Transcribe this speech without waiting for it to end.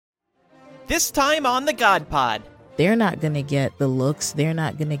This time on the God Pod. They're not going to get the looks. They're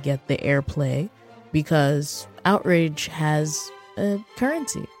not going to get the airplay because outrage has a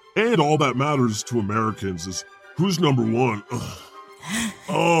currency. And all that matters to Americans is who's number one. Ugh.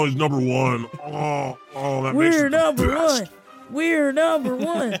 Oh, he's number one. Oh, that makes it the best. We're number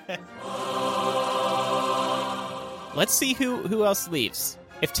one. Let's see who else leaves.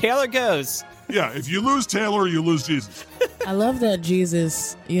 If Taylor goes. Yeah, if you lose Taylor, you lose Jesus. I love that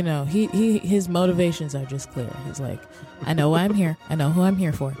Jesus, his motivations are just clear. He's like, I know why I'm here. I know who I'm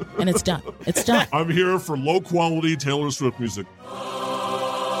here for. And it's done. It's done. I'm here for low-quality Taylor Swift music.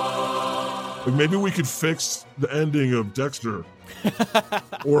 Like maybe we could fix the ending of Dexter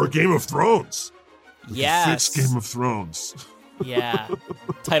or Game of Thrones. Yes. Fix Game of Thrones. Yeah.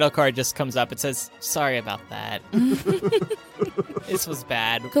 Title card just comes up. It says, sorry about that. This was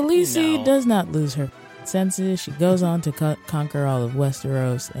bad. Khaleesi does not lose her senses. She goes on to conquer all of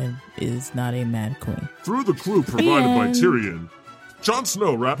Westeros and is not a mad queen. Through the clue provided by Tyrion, Jon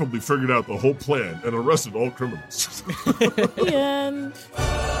Snow rapidly figured out the whole plan and arrested all criminals. The end.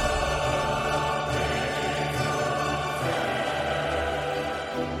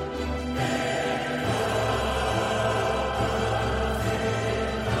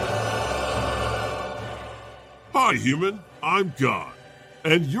 Hi, human. I'm God,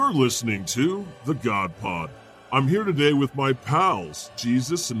 and you're listening to The God Pod. I'm here today with my pals,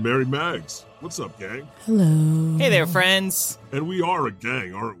 Jesus and Mary Mags. What's up, gang? Hello. Hey there, friends. And we are a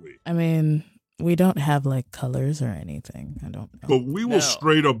gang, aren't we? I mean, we don't have, colors or anything. I don't know. But we will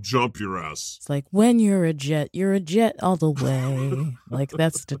straight up jump your ass. It's like, when you're a jet all the way.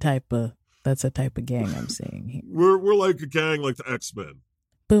 That's the type of gang I'm seeing here. We're like a gang like the X-Men.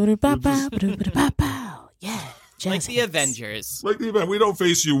 Yeah. Like the Avengers. Like the event. We don't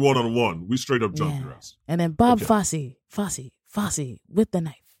face you one-on-one. We straight up jump your ass. And then Bob Fosse with the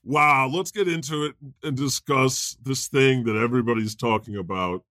knife. Wow, let's get into it and discuss this thing that everybody's talking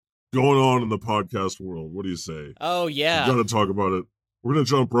about going on in the podcast world. What do you say? Oh, yeah. We're going to talk about it. We're going to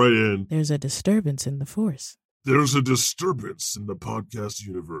jump right in. There's a disturbance in the force. There's a disturbance in the podcast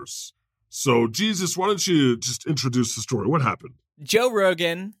universe. So, Jesus, why don't you just introduce the story? What happened? Joe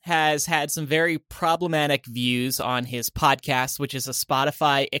Rogan has had some very problematic views on his podcast, which is a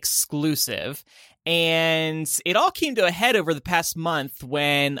Spotify exclusive. And it all came to a head over the past month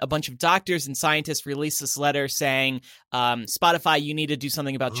when a bunch of doctors and scientists released this letter saying, Spotify, you need to do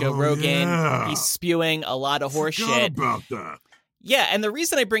something about Joe Rogan. Yeah. He's spewing a lot of horse shit. About that. Yeah, and the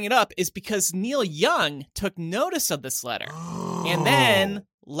reason I bring it up is because Neil Young took notice of this letter. Oh. And then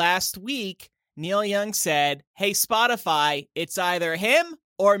last week, Neil Young said, hey, Spotify, it's either him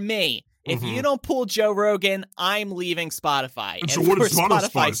or me. If you don't pull Joe Rogan, I'm leaving Spotify. And so what did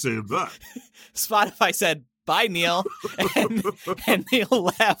Spotify say to that? Spotify said, bye, Neil. and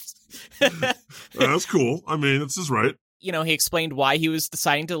Neil left. That's cool. I mean, this is right. He explained why he was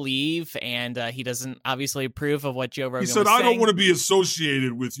deciding to leave, and he doesn't obviously approve of what Joe Rogan was saying. He said, I don't want to be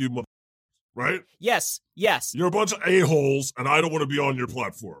associated with you, right? Yes. You're a bunch of a-holes, and I don't want to be on your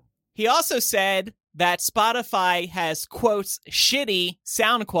platform. He also said that Spotify has, quotes, shitty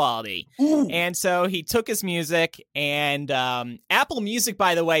sound quality. Ooh. And so he took his music, and Apple Music,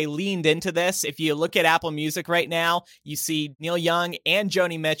 by the way, leaned into this. If you look at Apple Music right now, you see Neil Young and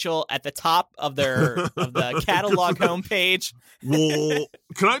Joni Mitchell at the top of the catalog homepage. Well,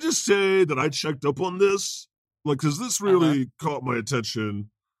 can I just say that I checked up on this? Because this really caught my attention.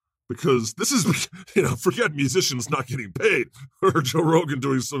 Because this is, forget musicians not getting paid or Joe Rogan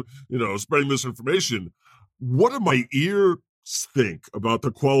doing some, spreading misinformation. What do my ears think about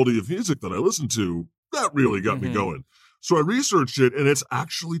the quality of music that I listen to? That really got me going. So I researched it, and it's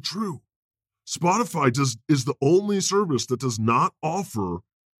actually true. Spotify is the only service that does not offer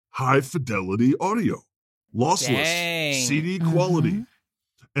high fidelity audio, lossless, CD quality.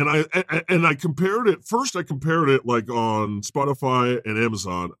 And I compared it. First, I compared it on Spotify and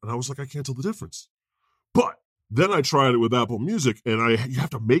Amazon, and I was like, I can't tell the difference. But then I tried it with Apple Music, and you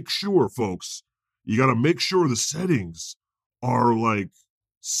have to make sure, folks, you got to make sure the settings are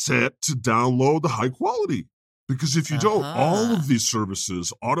set to download the high quality. Because if you don't, all of these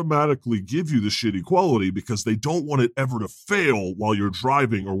services automatically give you the shitty quality because they don't want it ever to fail while you're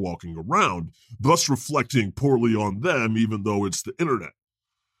driving or walking around, thus reflecting poorly on them, even though it's the internet.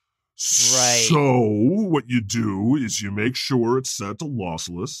 Right. So what you do is you make sure it's set to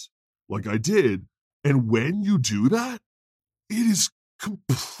lossless, like I did. And when you do that, it is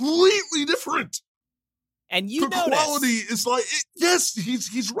completely different. And the quality is yes,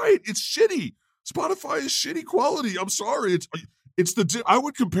 he's right. It's shitty. Spotify is shitty quality. I'm sorry. I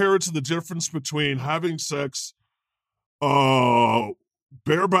would compare it to the difference between having sex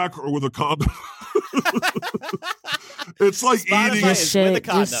bareback or with a condom. It's like Spotify eating. is with a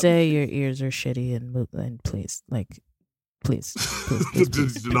condom. Just say your ears are shitty and please, please.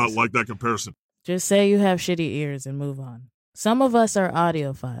 Do not like that comparison. Just say you have shitty ears and move on. Some of us are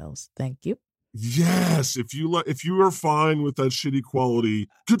audiophiles. Thank you. Yes, if you are fine with that shitty quality,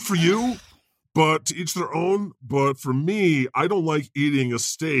 good for you. But to each their own. But for me, I don't like eating a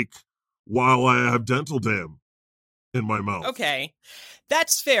steak while I have dental dam in my mouth. Okay,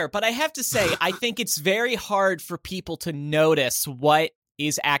 that's fair. But I have to say, I think it's very hard for people to notice what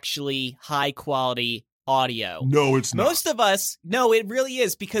is actually high quality audio. No, it's not. Most of us, no, it really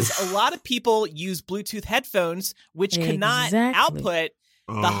is, because a lot of people use Bluetooth headphones, which cannot output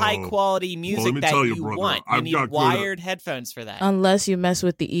the high quality music that you brother, want. You need wired headphones for that. Unless you mess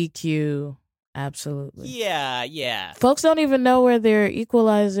with the EQ. Absolutely. Yeah. Folks don't even know where their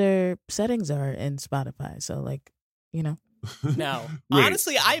equalizer settings are in Spotify. So, No.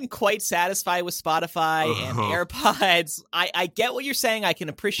 Honestly, I am quite satisfied with Spotify and AirPods. I get what you're saying. I can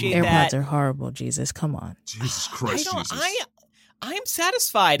appreciate that. AirPods are horrible, Jesus. Come on. Jesus Christ, I am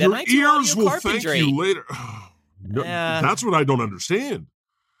satisfied. Your and I do ears audio will carpentry. thank you later. No, that's what I don't understand.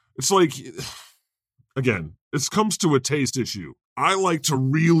 It's like, again, it comes to a taste issue. I like to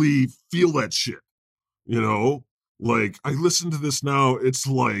really feel that shit, Like, I listen to this now, it's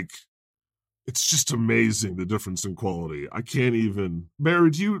just amazing, the difference in quality. I can't even...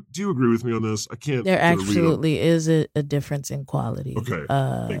 Mary, do you agree with me on this? I can't... There absolutely is a difference in quality. Okay,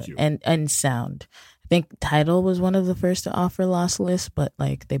 thank you. And sound. I think Tidal was one of the first to offer lossless, but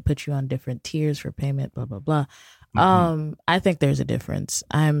they put you on different tiers for payment, blah, blah, blah. Mm-hmm. I think there's a difference.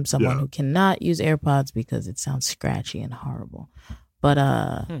 I'm someone who cannot use AirPods because it sounds scratchy and horrible. But,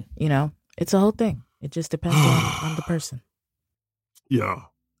 it's a whole thing. It just depends on the person. Yeah,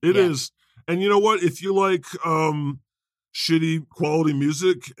 it is. And you know what? If you like shitty quality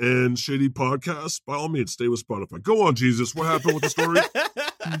music and shitty podcasts, by all means, stay with Spotify. Go on, Jesus. What happened with the story?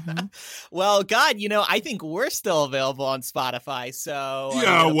 Mm-hmm. Well, God, I think we're still available on Spotify. So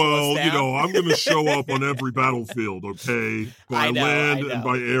yeah, I'm going to show up on every battlefield, okay? By land and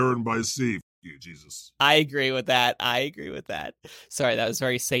by air and by sea. You, Jesus. I agree with that. Sorry, that was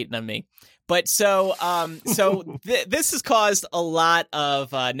very Satan of me. But so this has caused a lot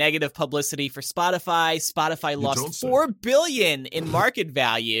of negative publicity for Spotify. Spotify lost $4 billion in market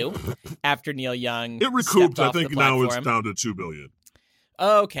value after Neil Young. It recouped. I think now it's down to $2 billion.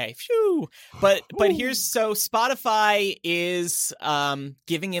 Okay, phew. But Spotify is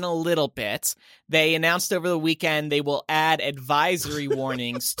giving in a little bit. They announced over the weekend they will add advisory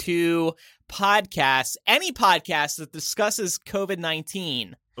warnings to podcasts, any podcast that discusses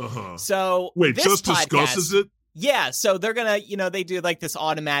COVID-19. So wait, just discusses it? Yeah, so they're gonna, they do this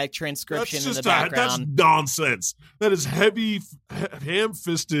automatic transcription in the background. That's nonsense. That is heavy,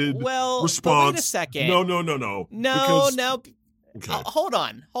 ham-fisted response. But wait a second. No. No. Okay. Hold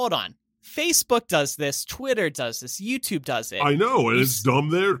on. Facebook does this. Twitter does this. YouTube does it. I know, and it's dumb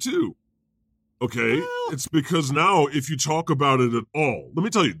there too. Okay? Well, it's because now if you talk about it at all, let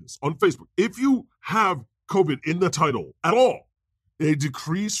me tell you this, on Facebook, if you have COVID in the title at all, they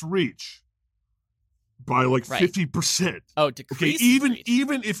decrease reach by 50%. Oh, decrease reach.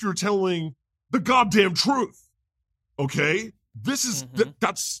 Even if you're telling the goddamn truth. Okay? This is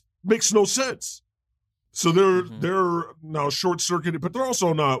that's makes no sense. So they're now short-circuited, but they're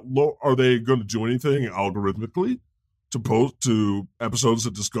also not low. Are they going to do anything algorithmically to post to episodes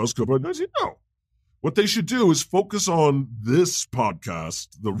that discuss COVID-19? No. What they should do is focus on this podcast,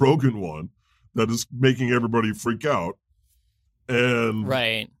 the Rogan one, that is making everybody freak out. And,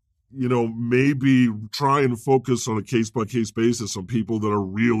 maybe try and focus on a case-by-case basis on people that are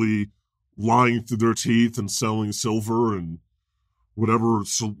really lying through their teeth and selling silver and whatever,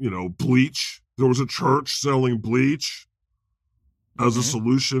 bleach. There was a church selling bleach as a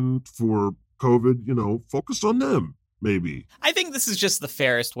solution for COVID, focused on them, maybe. I think this is just the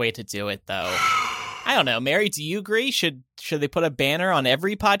fairest way to do it, though. I don't know. Mary, do you agree? Should they put a banner on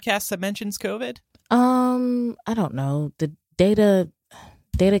every podcast that mentions COVID? I don't know. The data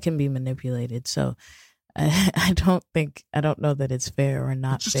can be manipulated, so I don't know that it's fair or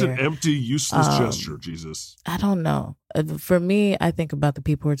not just fair. An empty, useless gesture, Jesus. I don't know. For me, I think about the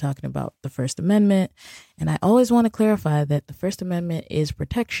people who are talking about the First Amendment, and I always want to clarify that the First Amendment is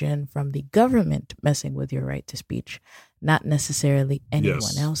protection from the government messing with your right to speech, not necessarily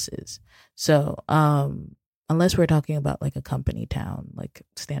anyone else's. So, unless we're talking about a company town like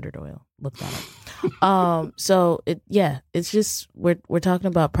Standard Oil, look that up. So it's just we're talking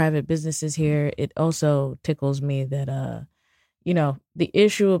about private businesses here. It also tickles me that the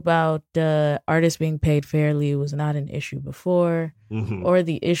issue about artists being paid fairly was not an issue before, or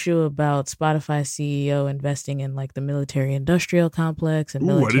the issue about Spotify CEO investing in like the military industrial complex and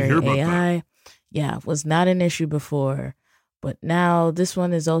military AI. Yeah, was not an issue before, but now this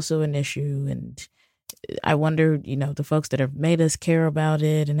one is also an issue. And I wonder, the folks that have made us care about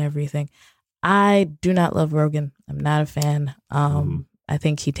it and everything. I do not love Rogan. I'm not a fan. I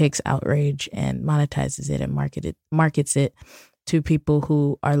think he takes outrage and monetizes it and markets it to people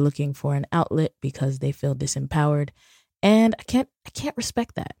who are looking for an outlet because they feel disempowered. And I can't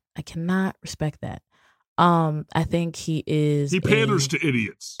respect that. I cannot respect that. I think he panders to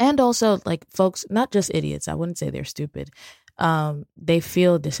idiots. And also like folks, not just idiots. I wouldn't say they're stupid. They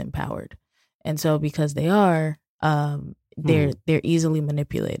feel disempowered. And so because they are, they're easily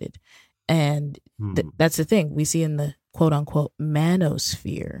manipulated. And that's the thing we see in the quote unquote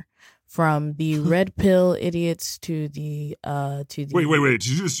manosphere, from the red pill idiots to the wait, did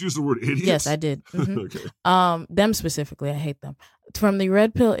you just use the word idiots? Yes, I did. Okay. Them specifically, I hate them. From the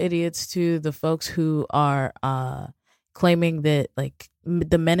red pill idiots to the folks who are claiming that like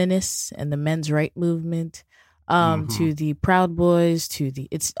the meninists and the men's right movement, to the Proud Boys,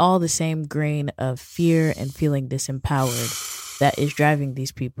 it's all the same grain of fear and feeling disempowered that is driving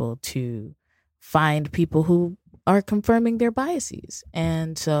these people to find people who are confirming their biases.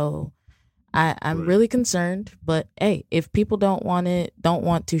 And so I'm really concerned, but hey, if people don't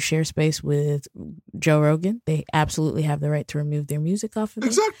want to share space with Joe Rogan, they absolutely have the right to remove their music off of it.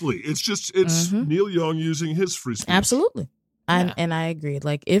 Exactly. It's Neil Young using his free speech. Absolutely. And I agree.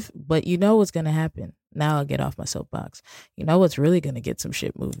 Like but you know what's going to happen. Now I'll get off my soapbox. You know what's really going to get some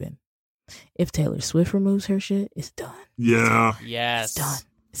shit moving? If Taylor Swift removes her shit, it's done. Yeah. Yes. It's done.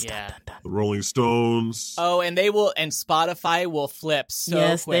 It's done. The Rolling Stones. Oh, and Spotify will flip so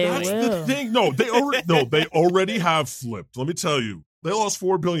quickly. That's the thing. No, they already have flipped. Let me tell you. They lost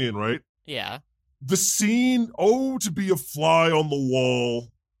 $4 billion, right? Yeah. The scene, to be a fly on the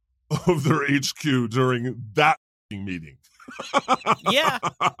wall of their HQ during that meeting. Yeah.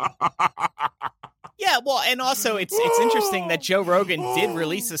 Yeah, well, and also it's interesting that Joe Rogan did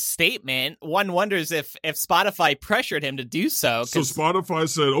release a statement. One wonders if Spotify pressured him to do so. So Spotify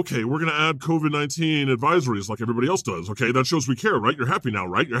said, okay, we're going to add COVID-19 advisories like everybody else does. Okay, that shows we care, right? You're happy now,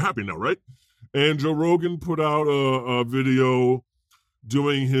 right? And Joe Rogan put out a video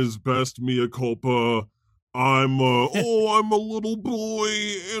doing his best mea culpa. I'm a little boy,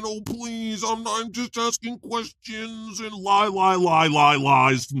 and please, I'm just asking questions and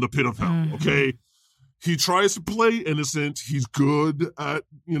lies from the pit of hell, okay? He tries to play innocent. He's good at,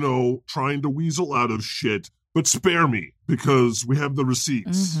 trying to weasel out of shit. But spare me, because we have the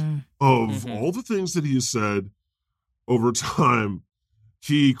receipts of all the things that he has said over time.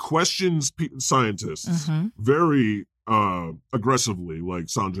 He questions scientists very aggressively, like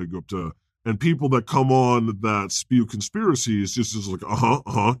Sanjay Gupta, and people that come on that spew conspiracies just is like,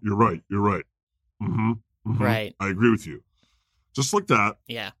 you're right. Right. I agree with you. Just like that.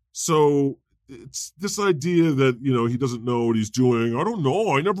 Yeah. So it's this idea that, he doesn't know what he's doing. I don't know.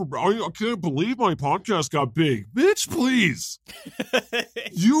 I can't believe my podcast got big. Bitch, please.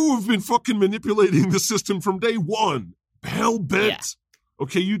 You have been fucking manipulating the system from day one. Hell bent. Yeah.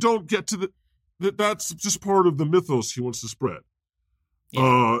 Okay, you don't get to that's just part of the mythos he wants to spread.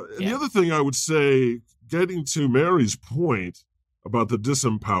 Yeah. The other thing I would say, getting to Mary's point about the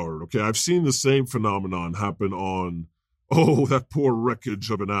disempowered, okay, I've seen the same phenomenon happen on, that poor wreckage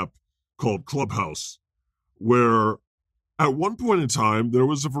of an app called Clubhouse, where at one point in time, there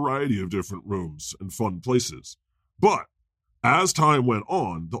was a variety of different rooms and fun places. But as time went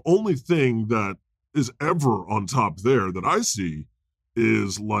on, the only thing that is ever on top there that I see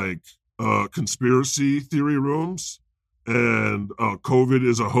is like conspiracy theory rooms and COVID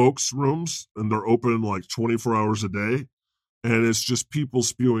is a hoax rooms, and they're open like 24 hours a day. And it's just people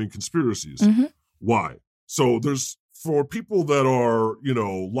spewing conspiracies. Why? So for people that are,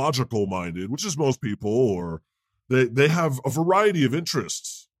 logical minded, which is most people, or they have a variety of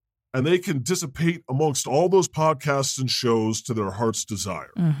interests, and they can dissipate amongst all those podcasts and shows to their heart's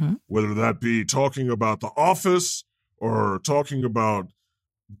desire, whether that be talking about The Office or talking about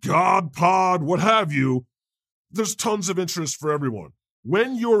God Pod, what have you. There's tons of interest for everyone.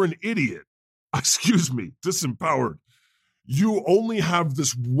 When you're an idiot, disempowered, you only have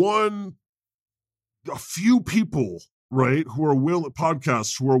a few people, right, who are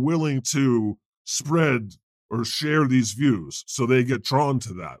podcasts who are willing to spread or share these views. So they get drawn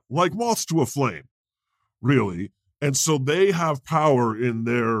to that, like moths to a flame, really. And so they have power in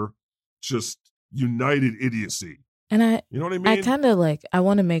their just united idiocy. And you know what I mean? I kind of I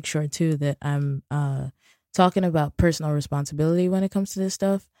want to make sure too that I'm talking about personal responsibility when it comes to this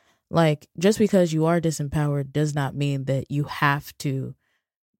stuff. Like, just because you are disempowered does not mean that you have to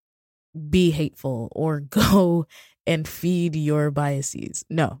be hateful or go and feed your biases.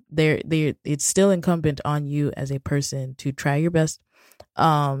 No, it's still incumbent on you as a person to try your best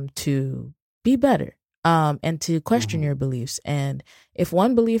to be better and to question your beliefs. And if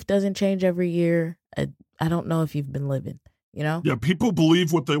one belief doesn't change every year, I don't know if you've been living, you know? Yeah, people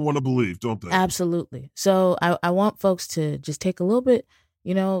believe what they want to believe, don't they? Absolutely. So I want folks to just take a little bit,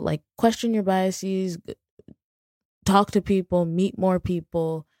 you know, like question your biases, talk to people, meet more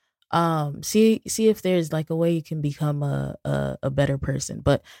people, see if there's like a way you can become a better person.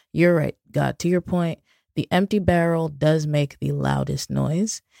 But you're right, God, to your point, the empty barrel does make the loudest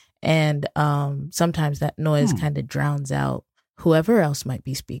noise. And sometimes that noise kind of drowns out whoever else might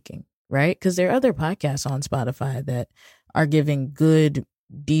be speaking, right? Because there are other podcasts on Spotify that are giving good,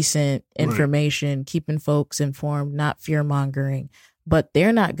 decent information, keeping folks informed, not fear mongering, but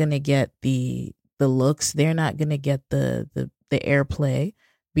they're not going to get the looks. They're not going to get the airplay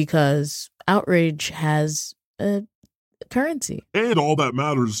because outrage has a currency. And all that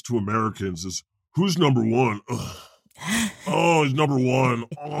matters to Americans is who's number one. Ugh. Oh, he's number one.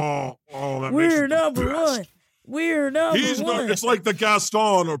 Oh, that makes it number one. We're number one. It's like the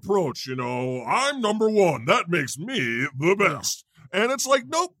Gaston approach, you know. I'm number one. That makes me the best. Yeah. And it's like,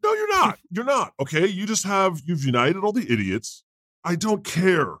 no, you're not. You're not. Okay, you've united all the idiots. I don't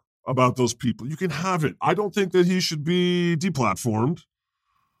care about those people. You can have it. I don't think that he should be deplatformed.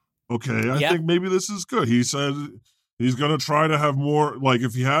 Okay, I think maybe this is good. He said he's going to try to have more, like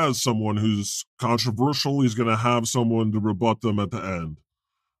if he has someone who's controversial, he's going to have someone to rebut them at the end.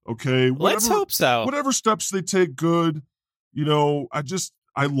 Okay, let's hope so. Whatever steps they take, good. You know, I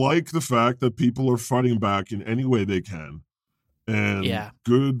like the fact that people are fighting back in any way they can. And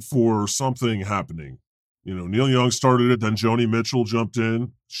good for something happening. You know, Neil Young started it, then Joni Mitchell jumped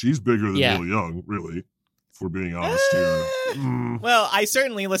in. She's bigger than Neil Young, really, if we're being honest here. Well, I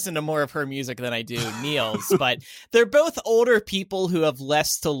certainly listen to more of her music than I do Neil's, but they're both older people who have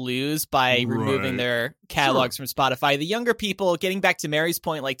less to lose by removing their catalogs from Spotify. The younger people, getting back to Mary's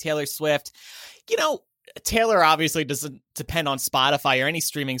point, like Taylor Swift, you know, Taylor obviously doesn't depend on Spotify or any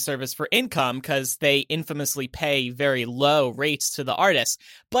streaming service for income because they infamously pay very low rates to the artists.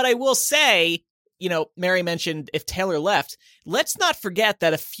 But I will say, you know, Mary mentioned if Taylor left, let's not forget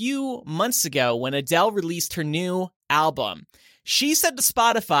that a few months ago when Adele released her new album, she said to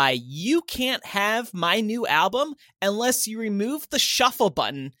Spotify, you can't have my new album unless you remove the shuffle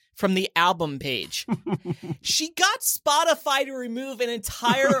button from the album page. She got Spotify to remove an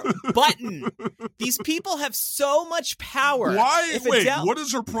entire button. These people have so much power. Why? Wait, what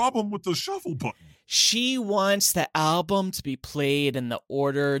is her problem with the shuffle button? She wants the album to be played in the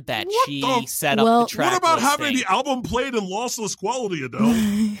order that she set up the track. What about listing. having the album played in lossless quality, Adele?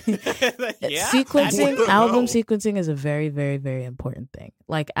 Album sequencing is a very, very, very important thing.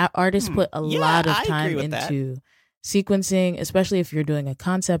 Like artists put a lot of time into sequencing, especially if you're doing a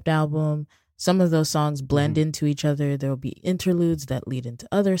concept album. Some of those songs blend into each other. There will be interludes that lead into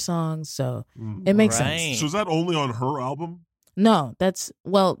other songs. So it makes sense. So is that only on her album? No, they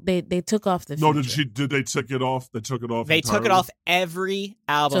took off the feature. No, did they take it off? They took it off. They took it off every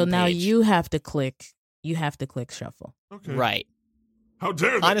album. So now you have to click shuffle. Okay. Right. How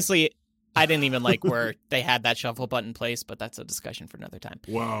dare they? Honestly, I didn't even like where they had that shuffle button placed, but that's a discussion for another time.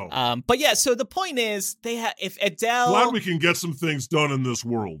 Wow. But yeah, so the point is, if Adele... Glad we can get some things done in this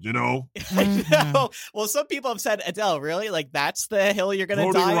world, you know? I know. Well, some people have said, Adele, really? Like, that's the hill you're going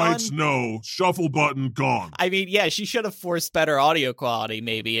to die on? Voting rights, no. Shuffle button, gone. I mean, yeah, she should have forced better audio quality,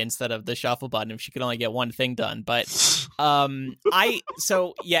 maybe, instead of the shuffle button if she could only get one thing done. But,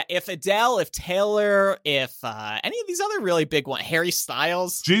 if Adele, if Taylor, if any of these other really big ones, Harry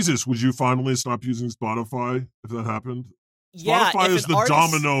Styles... Jesus, would you finally stop using Spotify if that happened? Yeah, Spotify is the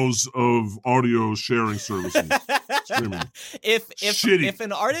Domino's of audio sharing services. Streaming. If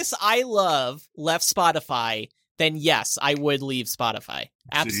an artist I love left Spotify, then yes, I would leave Spotify.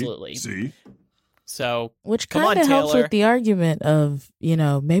 Absolutely. See? So, which kind of helps with the argument of, you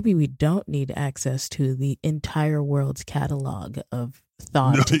know, maybe we don't need access to the entire world's catalog of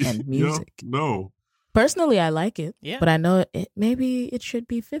thought and music. No. Personally, I like it, but I know maybe it should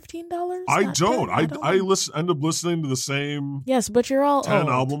be $15. I don't. I end up listening to the same. Yes, but you're all 10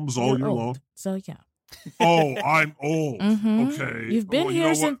 albums all year long. So yeah. Oh, I'm old. Okay, you've been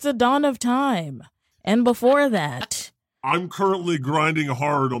here since the dawn of time, and before that. I'm currently grinding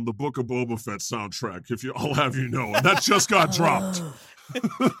hard on the Book of Boba Fett soundtrack. I'll have you know, and that just got dropped.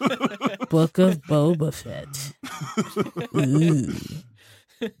 Book of Boba Fett. Ooh.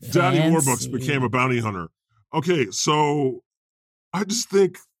 Daddy Warbucks became a bounty hunter. Okay, so I just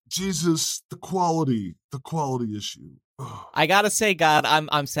think, Jesus, the quality issue. Ugh. I gotta say, God,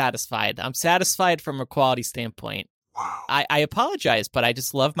 I'm satisfied. I'm satisfied from a quality standpoint. Wow. I apologize, but I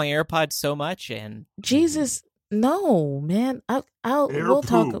just love my AirPods so much, and Jesus, no, man. We'll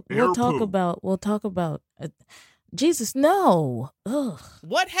talk about. Jesus, no. Ugh.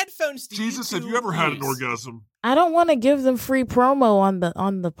 what headphones do Jesus, you have you ever had an use? orgasm? I don't want to give them free promo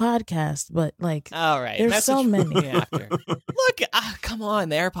on the podcast, but like, All right, there's so many. me after. Look, come on,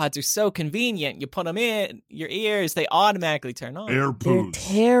 the AirPods are so convenient. You put them in your ears, they automatically turn on. They're AirPods.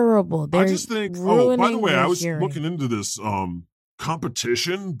 terrible. They're I just think. ruining By the way, your I was hearing. looking into this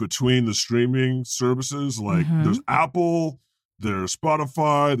competition between the streaming services. Like, Mhm. there's Apple, there's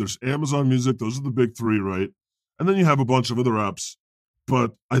Spotify, there's Amazon Music. Those are the big three, right? And then you have a bunch of other apps.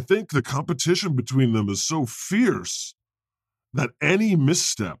 But I think the competition between them is so fierce that any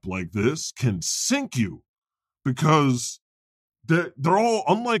misstep like this can sink you, because they're all,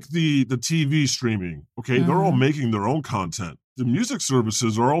 unlike the TV streaming, okay, they're all Mhm. making their own content. The music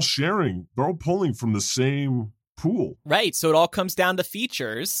services are all sharing, they're all pulling from the same pool. Right, so it all comes down to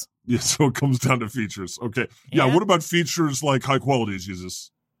features. Yeah, so it comes down to features. Okay. Yeah, Yeah. what about features like high quality,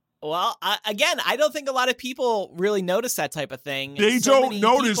 Jesus? Well, I don't think a lot of people really notice that type of thing. They So don't many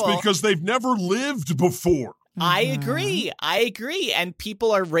notice people- because they've never lived before. I Mhm. agree. And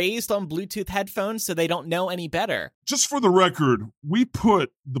people are raised on Bluetooth headphones, so they don't know any better. Just for the record, we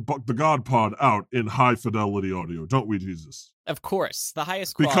put the God Pod out in high fidelity audio, don't we, Jesus? Of course, the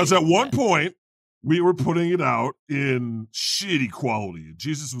highest quality. Because at one point, we were putting it out in shitty quality.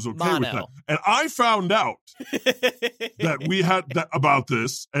 Jesus was okay with that. Mono. And I found out that we had that about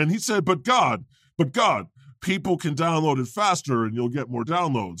this, and he said, but God, people can download it faster and you'll get more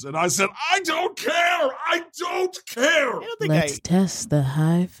downloads. And I said, I don't care. I don't care. I don't think Let's test the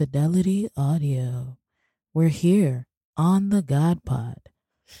high fidelity audio. We're here on the God Pod.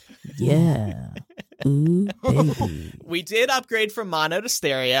 Yeah. Ooh, baby. we did upgrade from mono to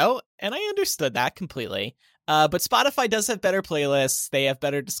stereo, and I understood that completely. But Spotify does have better playlists. They have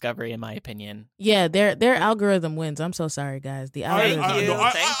better discovery, in my opinion. Yeah, their algorithm wins. I'm so sorry, guys. The algorithm. Thank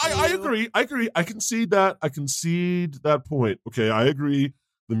you. I agree. I concede that. I concede that point. Okay, I agree.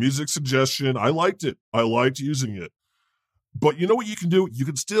 The music suggestion, I liked it. I liked using it. But you know what you can do? You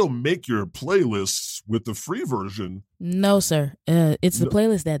can still make your playlists with the free version. No, sir. It's the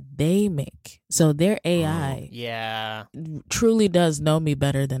playlist that they make. So their AI Yeah. truly does know me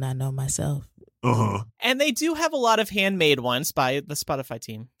better than I know myself. Uh-huh. And they do have a lot of handmade ones by the Spotify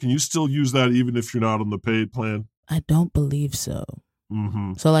team. Can you still use that even if you're not on the paid plan? I don't believe so.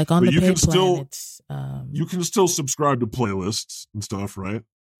 Mm-hmm. So like on But the you paid can plan, still- it's You can still subscribe to playlists and stuff, right?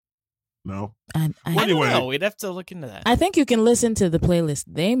 No? I Anyway. I don't know. We'd have to look into that. I think you can listen to the playlist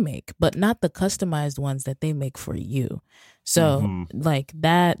they make, but not the customized ones that they make for you. So Mhm. like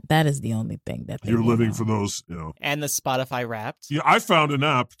that is the only thing that they You're will living know. for those, you know. And the Spotify Wrapped. Yeah, I found an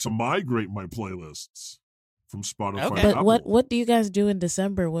app to migrate my playlists from Spotify. Okay. to But Apple. what do you guys do in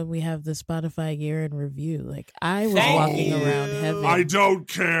December when we have the Spotify year in review? Like I was Thank walking you. around heavy, I don't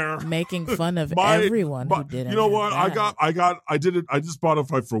care. making fun of My- everyone who But didn't. you know have what? that. I did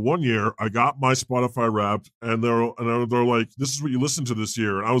Spotify for 1 year. I got my Spotify Wrapped, and they're like, "This is what you listen to this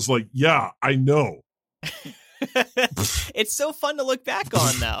year." And I was like, "Yeah, I know." It's so fun to look back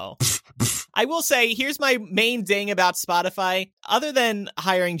on, though. I will say, here's my main ding about Spotify. Other than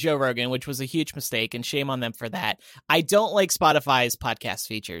hiring Joe Rogan, which was a huge mistake, and shame on them for that, I don't like Spotify's podcast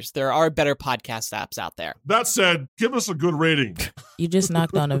features. There are better podcast apps out there. That said, give us a good rating. You just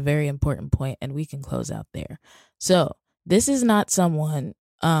knocked on a very important point, and we can close out there. So this is not someone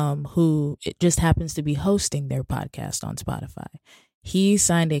who it just happens to be hosting their podcast on Spotify. He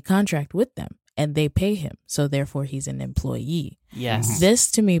signed a contract with them, and they pay him, so therefore he's an employee. Yes.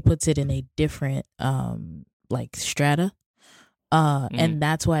 This to me puts it in a different like strata. And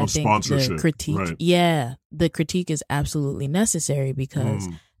that's why I Of think the sponsorship, critique right. the critique is absolutely necessary, because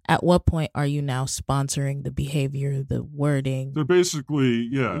at what point are you now sponsoring the behavior, the wording? They're basically,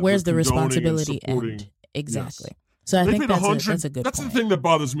 yeah. Where's the they're condoning and responsibility supporting- end? Exactly. So I They think paid that's a good That's point. the thing that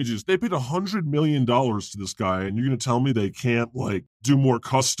bothers me. Just they paid $100 million to this guy, and you're going to tell me they can't like do more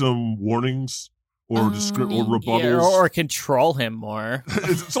custom warnings or or rebuttals? Yeah, or control him more.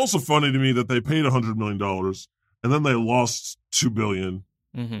 It's also funny to me that they paid $100 million and then they lost $2 billion.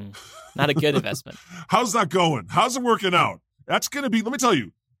 Mm-hmm. Not a good investment. How's that going? How's it working out? That's going to be. Let me tell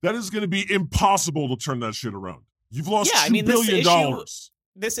you, that is going to be impossible to turn that shit around. You've lost $2 billion.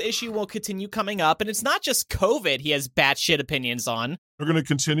 This issue will continue coming up, and it's not just COVID he has batshit opinions on. They're going to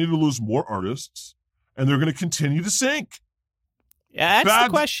continue to lose more artists, and they're going to continue to sink. Yeah, that's the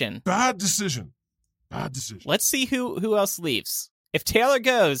question. Bad decision. Bad decision. Let's see who else leaves. If Taylor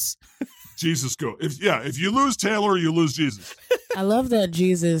goes, Jesus go. If you lose Taylor, you lose Jesus. I love that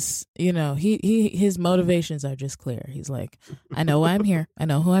Jesus, his motivations are just clear. He's like, I know why I'm here. I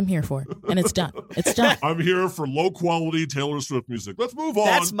know who I'm here for. And it's done. It's done. I'm here for low quality Taylor Swift music. Let's move on.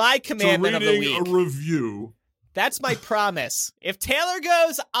 That's my commandment to of the reading week. a review. That's my promise. If Taylor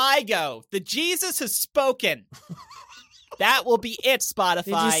goes, I go. The Jesus has spoken. That will be it, Spotify.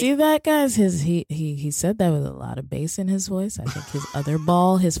 Did you see that, guys? He said that with a lot of bass in his voice. I think his other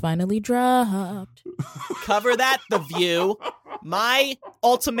ball has finally dropped. Cover that, The View. My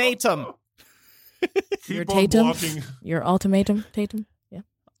ultimatum. Your Keep on Tatum? blocking. Your ultimatum, Tatum? Yeah.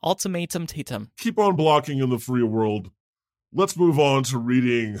 Ultimatum Tatum. Keep on blocking in the free world. Let's move on to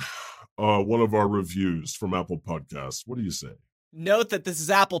reading one of our reviews from Apple Podcasts. What do you say? Note that this is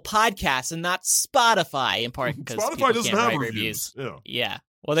Apple Podcasts and not Spotify, in part because Spotify doesn't can't have write reviews. Yeah.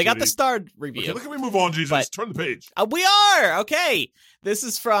 Well, they got the starred review. Okay, can we move on, Jesus? But- Turn the page. We are! Okay. This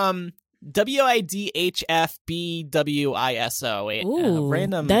is from WIDHFBWISO, a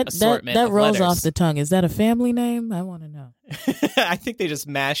random assortment that of rolls letters. off the tongue. Is that a family name? I want to know. I think they just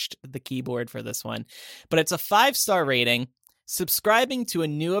mashed the keyboard for this one. But it's a 5-star rating. Subscribing to a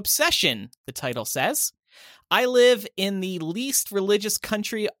new obsession, the title says. I live in the least religious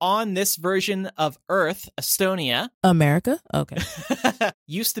country on this version of Earth, Estonia. America? Okay.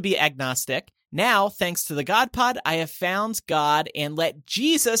 Used to be agnostic. Now, thanks to the God Pod, I have found God and let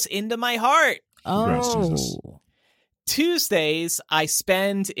Jesus into my heart. Congrats, Jesus. Oh. Tuesdays I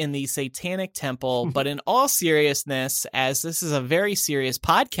spend in the Satanic Temple, but in all seriousness, as this is a very serious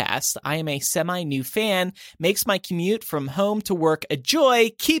podcast, I am a semi-new fan, makes my commute from home to work a joy.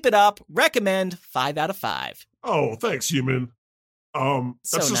 Keep it up. Recommend 5 out of 5. Oh, thanks, human. That's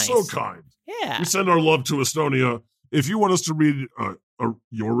So just nice. so kind. Yeah. We send our love to Estonia. If you want us to read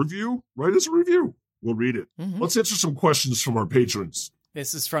your review, write us a review. We'll read it. Mhm. Let's answer some questions from our patrons.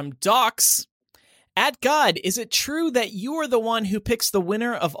 This is from Docs. At God, is it true that you are the one who picks the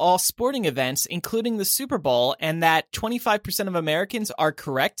winner of all sporting events, including the Super Bowl, and that 25% of Americans are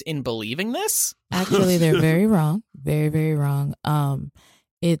correct in believing this? Actually, they're very wrong. Very, very wrong.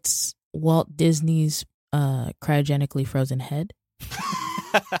 It's Walt Disney's cryogenically frozen head,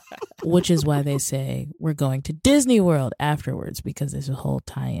 which is why they say we're going to Disney World afterwards, because there's a whole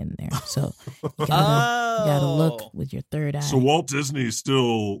tie-in there. So you gotta look with your third eye. So Walt Disney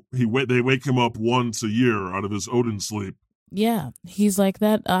still they wake him up once a year out of his Odin sleep. Yeah, he's like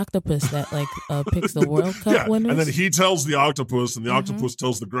that octopus that picks the World Cup winners. And then he tells the octopus, and the octopus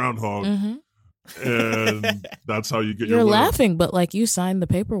tells the groundhog, and that's how you get You're your winner. laughing, but you signed the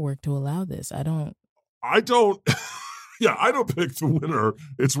paperwork to allow this. I don't. Yeah, I don't pick the winner.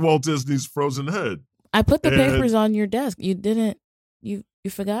 It's Walt Disney's frozen head. I put the papers on your desk. You didn't. You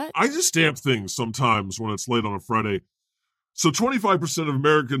forgot? I just stamp things sometimes when it's late on a Friday. So 25% of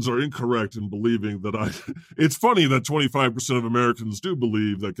Americans are incorrect in believing that It's funny that 25% of Americans do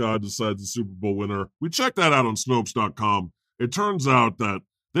believe that God decides the Super Bowl winner. We checked that out on Snopes.com. It turns out that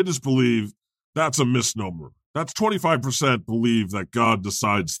they just believe that's a misnomer. That's 25% believe that God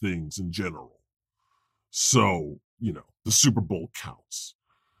decides things in general. So, the Super Bowl counts.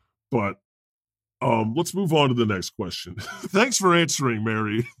 But let's move on to the next question. Thanks for answering,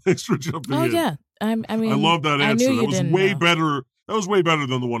 Mary. Thanks for jumping in. Oh yeah, I mean, I love that answer. I knew you That was didn't way know. better. That was way better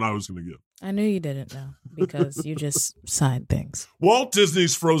than the one I was going to give. I knew you didn't know because you just signed things. Walt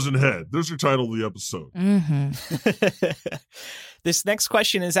Disney's Frozen Head. There's your title of the episode. Mm-hmm. This next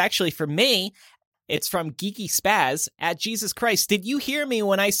question is actually for me. It's from Geeky Spaz at Jesus Christ. Did you hear me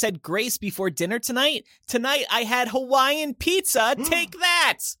when I said grace before dinner tonight? Tonight I had Hawaiian pizza. Take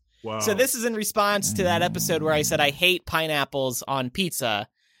that. Wow. So this is in response to that episode where I said I hate pineapples on pizza.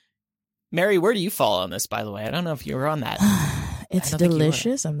 Mary, where do you fall on this, by the way? I don't know if you were on that. It's I don't think you were.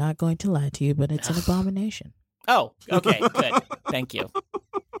 delicious. I'm not going to lie to you, but it's an abomination. Oh, okay, good. Thank you.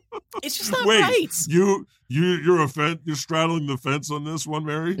 It's just not Wait, right. you're straddling the fence on this one,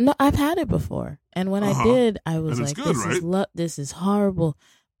 Mary? No, I've had it before, and when I did, I was And it's like, good, "This right? is this is horrible."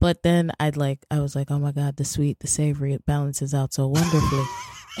 But then I was like, "Oh my god, the sweet, the savory, it balances out so wonderfully."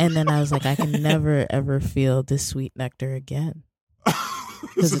 And then I was like, "I can never ever feel this sweet nectar again."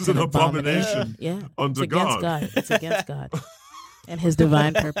 This is an abomination Yeah, unto it's against God. It's against God and His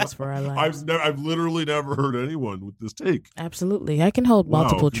divine purpose for our lives. I've literally never heard anyone with this take. Absolutely, I can hold Wow,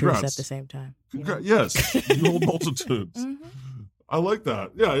 multiple truths congrats. at the same time. Yes, you hold multitudes. Mm-hmm. I like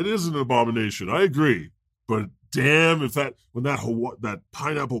that. Yeah, it is an abomination. I agree. But damn, when that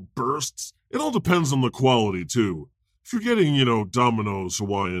pineapple bursts, it all depends on the quality too. If you're getting, Domino's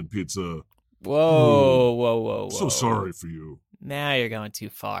Hawaiian pizza, Whoa. so sorry for you. Now you're going too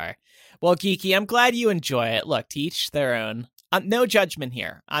far. Well, Geeky, I'm glad you enjoy it. Look, to each their own. No judgment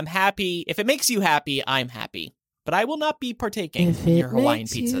here. I'm happy. If it makes you happy, I'm happy. But I will not be partaking in your Hawaiian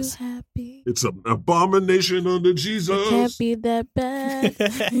pizzas. You happy, It's an abomination unto Jesus. it can't be that bad.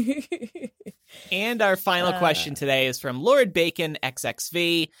 And our final question today is from Lord Bacon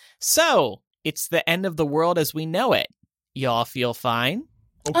XXV. So, it's the end of the world as we know it. Y'all feel fine?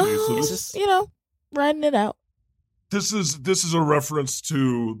 Okay, so this riding it out. this is a reference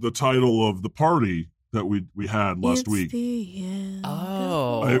to the title of the party that we had last week. The end.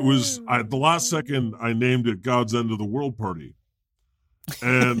 Oh. It was the last second I named it God's End of the World Party.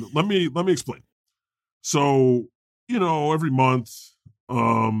 And let me explain. So, every month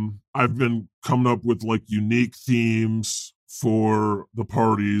I've been coming up with like unique themes for the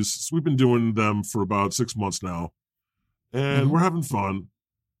parties. So we've been doing them for about 6 months now. And we're having fun.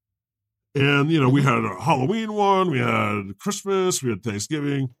 And, we had a Halloween one, we had Christmas, we had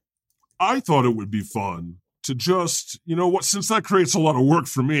Thanksgiving. I thought it would be fun to just, since that creates a lot of work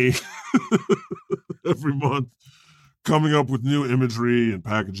for me every month, coming up with new imagery and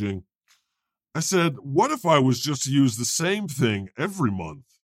packaging. I said, what if I was just to use the same thing every month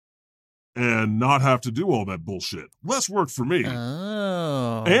and not have to do all that bullshit? Less work for me.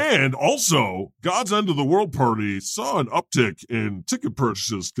 Oh. And also, God's End of the World Party saw an uptick in ticket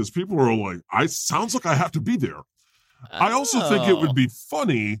purchases because people were like, sounds like I have to be there. I also think it would be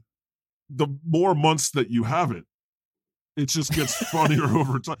funny the more months that you have it. It just gets funnier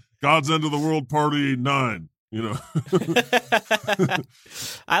over time. God's End of the World Party 9,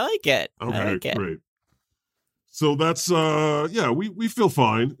 I like it. Okay, I like it. great. So that's, we feel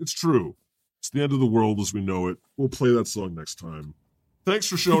fine. It's true. It's the end of the world as we know it. We'll play that song next time. Thanks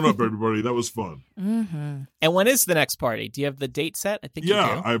for showing up, everybody. That was fun. Mm-hmm. And when is the next party? Do you have the date set? I think you do.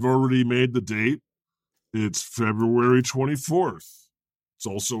 I've already made the date. It's February 24th. It's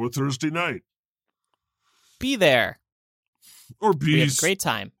also a Thursday night. Be there. Or We have be a great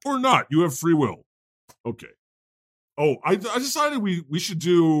time. or not. You have free will. Okay. Oh, I decided we should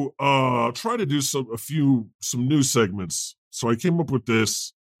do try to do some new segments. So I came up with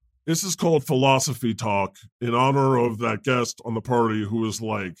this. This is called Philosophy Talk in honor of that guest on the party who was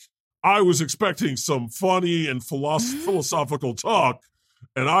like, I was expecting some funny and philosophical talk,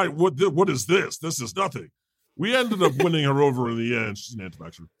 and what is this? This is nothing. We ended up winning her over in the end. She's an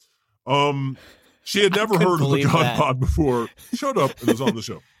anti-vaxxer. She had never heard of the God Pod before. Showed up and was on the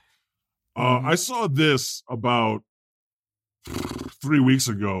show. I saw this about 3 weeks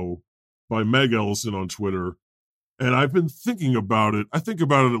ago by Meg Ellison on Twitter, and I've been thinking about it. I think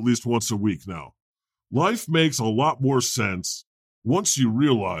about it at least once a week now. Life makes a lot more sense once you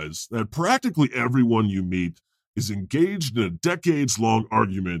realize that practically everyone you meet is engaged in a decades-long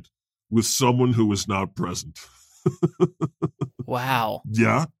argument with someone who is not present. Wow.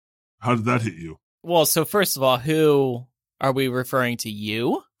 Yeah? How did that hit you? Well, so first of all, who are we referring to?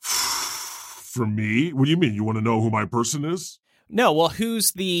 You? For me? What do you mean? You want to know who my person is? No, well,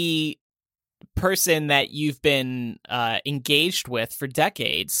 who's the person that you've been engaged with for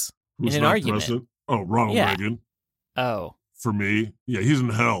decades Who's in an not argument? present? Oh, Ronald Reagan. Oh. For me. Yeah, he's in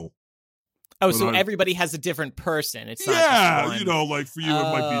hell. Oh, But so everybody has a different person. It's not just one. like for you, it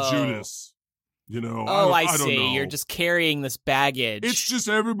might be Judas. I don't see. know. You're just carrying this baggage. It's just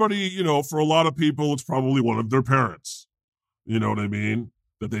everybody, for a lot of people, it's probably one of their parents. You know what I mean?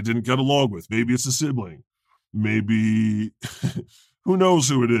 That they didn't get along with. Maybe it's a sibling. Maybe, who knows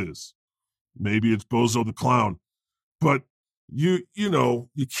who it is? Maybe it's Bozo the Clown. But you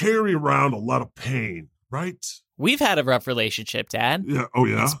carry around a lot of pain, right? We've had a rough relationship, Dad. Yeah. Oh,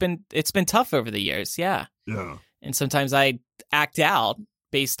 yeah? It's been tough over the years, yeah. Yeah. And sometimes I act out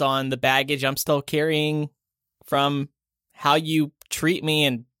based on the baggage I'm still carrying from how you treat me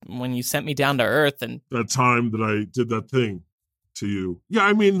and when you sent me down to earth. And that time that I did that thing to you. Yeah,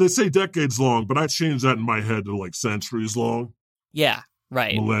 I mean, they say decades long, but I changed that in my head to like centuries long. Yeah,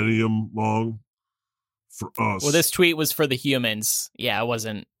 right. Millennium long for us. Well, this tweet was for the humans. Yeah, it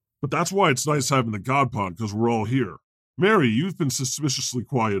wasn't. But that's why it's nice having the God Pod, because we're all here. Mary, you've been suspiciously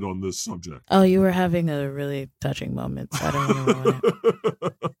quiet on this subject. Oh, you were having a really touching moment. So I don't even want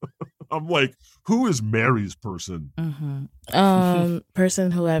it. I'm like, who is Mary's person? Mm-hmm.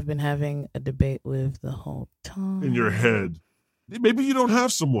 Person who I've been having a debate with the whole time. In your head. Maybe you don't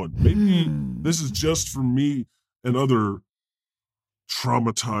have someone. Maybe this is just for me and other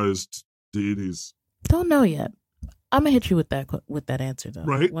traumatized deities. Don't know yet. I'm gonna hit you with that answer though.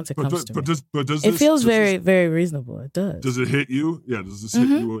 Right. Once it comes to me. Does it feels very, very reasonable. It does. Does it hit you? Yeah. Does this hit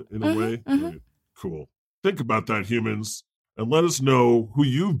you in a way? Right. Cool. Think about that, humans, and let us know who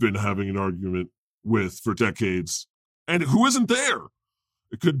you've been having an argument with for decades. And who isn't there?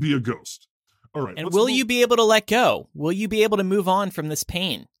 It could be a ghost. All right. And will you be able to let go? Will you be able to move on from this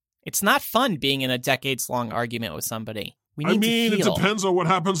pain? It's not fun being in a decades-long argument with somebody. We need to heal. It depends on what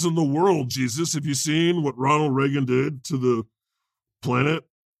happens in the world, Jesus. Have you seen what Ronald Reagan did to the planet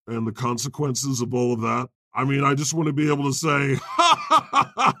and the consequences of all of that? I mean, I just want to be able to say,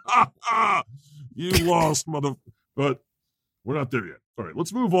 you lost, mother. But we're not there yet. All right,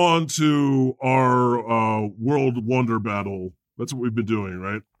 let's move on to our World Wonder Battle. That's what we've been doing,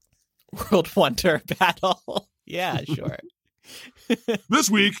 right? World Wonder Battle. Yeah, sure. This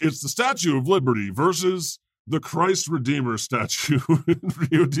week, it's the Statue of Liberty versus the Christ Redeemer statue in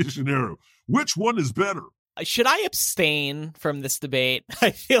Rio de Janeiro. Which one is better? Should I abstain from this debate?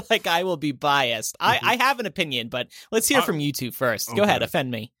 I feel like I will be biased. I have an opinion, but let's hear from you two first. Okay. Go ahead,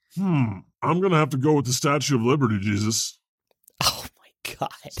 offend me. I'm going to have to go with the Statue of Liberty, Jesus. Oh, my God.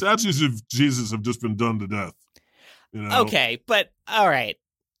 Statues of Jesus have just been done to death. You know? Okay, but all right.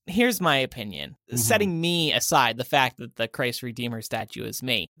 Here's my opinion. Setting me aside, the fact that the Christ Redeemer statue is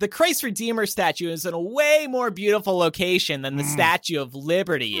me. The Christ Redeemer statue is in a way more beautiful location than the Statue of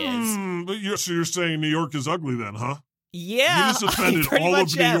Liberty is. So you're saying New York is ugly then, huh? Yeah. You just offended all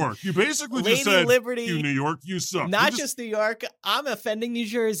of New York. You basically just said, Liberty, you New York, you suck. Not just New York, I'm offending New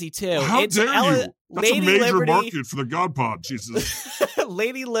Jersey too. How dare you? That's Lady a major Liberty, market for the God Pod, Jesus.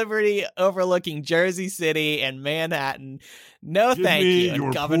 Lady Liberty overlooking Jersey City and Manhattan. No, thank you.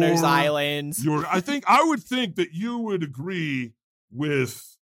 And Governor's Island. I would think that you would agree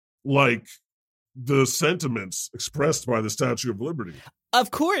with, like, the sentiments expressed by the Statue of Liberty. Of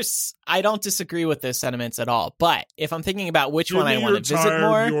course, I don't disagree with those sentiments at all. But if I'm thinking about which one I want to visit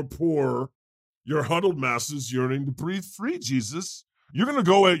more, you're poor, you're huddled masses yearning to breathe free, Jesus. You're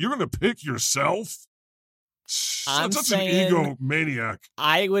gonna pick yourself. I'm such saying, an egomaniac.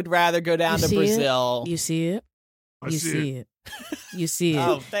 I would rather go down to Brazil. You see it? You see it. You see it.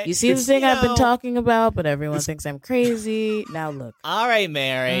 Oh, you see the thing I've been talking about, but everyone thinks I'm crazy. Now look. All right,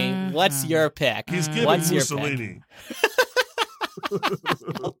 Mary. What's your pick? He's giving Mussolini.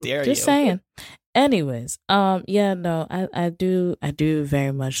 How dare you? Just saying. Anyways, yeah, no, I do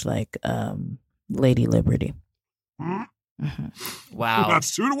very much like Lady Liberty. Wow.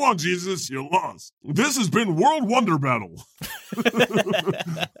 That's 2-1, Jesus. You lost. This has been World Wonder Battle.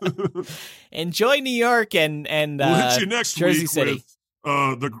 Enjoy New York and we'll hit you next Jersey week City.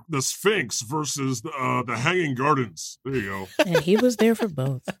 With the Sphinx versus the Hanging Gardens. There you go. And he was there for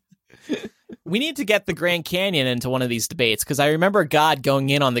both. We need to get the Grand Canyon into one of these debates because I remember God going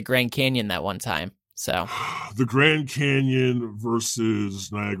in on the Grand Canyon that one time. So the Grand Canyon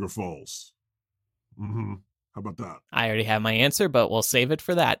versus Niagara Falls. How about that? I already have my answer, but we'll save it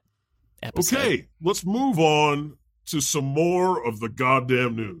for that episode. Okay, let's move on to some more of the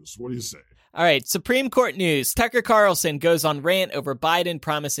goddamn news. What do you say? All right, Supreme Court news. Tucker Carlson goes on rant over Biden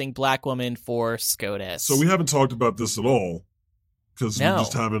promising black woman for SCOTUS. So we haven't talked about this at all because we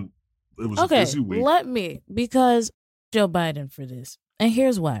just haven't. It was a busy week. Because Joe Biden for this. And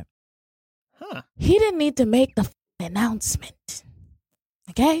here's why. He didn't need to make the announcement.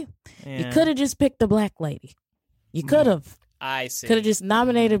 Okay? Yeah. You could have just picked the black lady. You could have. I see. Could have just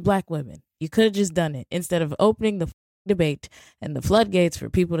nominated black women. You could have just done it instead of opening the debate and the floodgates for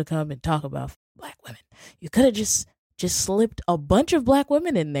people to come and talk about black women. You could have just slipped a bunch of black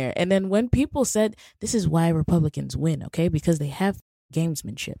women in there. And then when people said, this is why Republicans win, okay? Because they have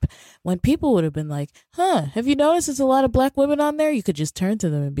gamesmanship. When people would have been like, have you noticed there's a lot of black women on there? You could just turn to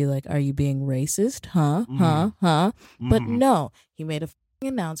them and be like, are you being racist? But no, he made a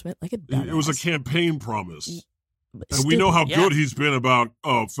announcement like a dumbass. It was a campaign promise. And we know how good he's been about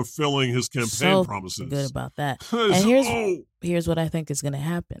fulfilling his campaign promises. Good about that. And here's what I think is going to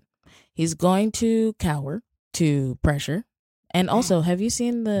happen. He's going to cower to pressure. And also, have you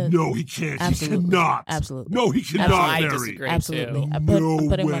seen the... No, he can't. Absolutely. He cannot. Absolutely. No, he cannot, I Mary. disagree, absolutely. too. I'm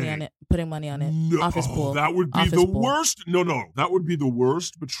putting money on it. Putting money on it. No, Office pool. that would be the worst. No, that would be the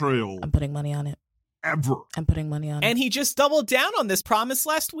worst betrayal. I'm putting money on it. Ever. I'm putting money on it. And he just doubled down on this promise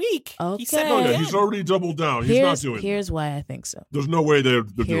last week. Okay. He said, he's already doubled down. He's not doing it. Here's why I think so. There's no way they're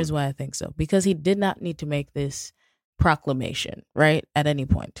Here's why I think so. Because he did not need to make this proclamation, right? At any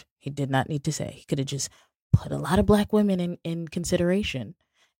point. He did not need to say. He could have just put a lot of black women in consideration.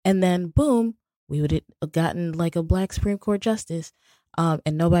 And then, boom, we would have gotten like a black Supreme Court justice. And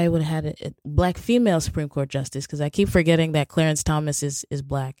nobody would have had a black female Supreme Court justice because I keep forgetting that Clarence Thomas is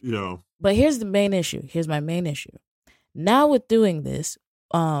black. Yeah. But here's the main issue. Here's my main issue. Now with doing this,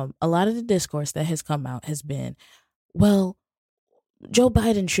 a lot of the discourse that has come out has been, well, Joe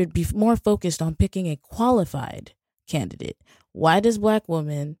Biden should be more focused on picking a qualified candidate. Why does black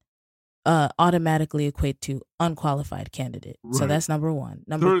women automatically equate to unqualified candidate. Right. So that's number one.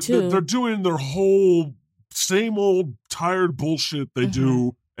 Number two, they're doing their whole same old tired bullshit they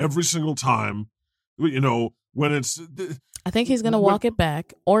do every single time. When it's, I think he's going to walk it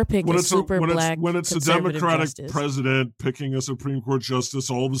back or pick a super black when it's a Democratic president picking a Supreme Court justice.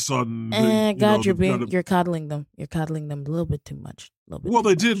 All of a sudden, you're coddling them. You're coddling them a little bit too much.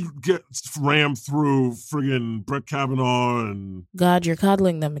 They did get rammed through friggin' Brett Kavanaugh and God. You're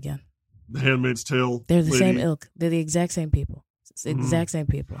coddling them again. The Handmaid's Tale. They're the same ilk. They're the exact same people. It's the exact same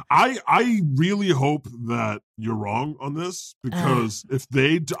people. I really hope that you're wrong on this, because if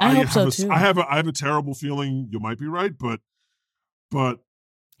they, I hope so too. I have a terrible feeling you might be right, but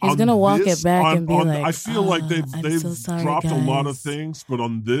he's gonna walk it back and be like, I feel like they've so sorry, dropped guys. a lot of things, but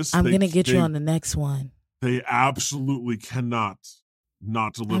on this, I'm gonna get you on the next one. They absolutely cannot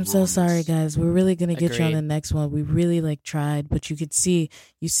not deliver. I'm so sorry, guys. We're really gonna get you on Agreed. the next one. We really tried, but you could see,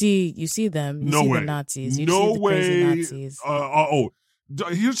 you see them. You see the Nazis. You see the crazy Nazis.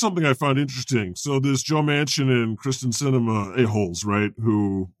 Here's something I found interesting. So this Joe Manchin and Kristen Sinema a-holes, right,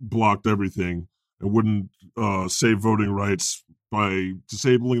 who blocked everything and wouldn't save voting rights by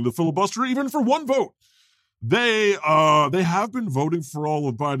disabling the filibuster even for one vote. They have been voting for all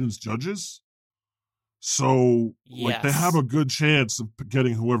of Biden's judges. So they have a good chance of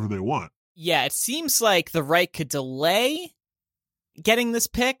getting whoever they want. Yeah, it seems like the right could delay getting this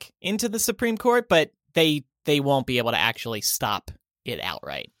pick into the Supreme Court, but they won't be able to actually stop it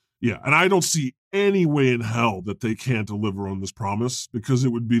outright. Yeah, and I don't see any way in hell that they can't deliver on this promise, because it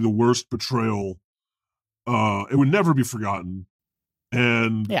would be the worst betrayal. It would never be forgotten.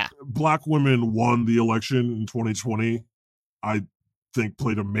 And Black women won the election in 2020. I think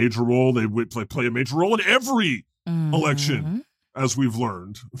played a major role. They would play a major role in every election, as we've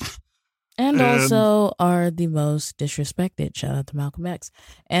learned. And also are the most disrespected. Shout out to Malcolm X.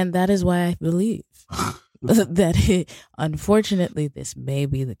 And that is why I believe that unfortunately this may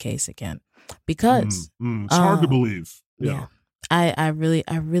be the case again. Because it's hard to believe. Yeah. I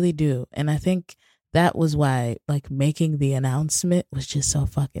really do. And I think that was why, making the announcement was just so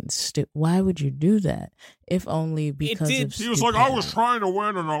fucking stupid. Why would you do that? If only because of he was like, I was trying to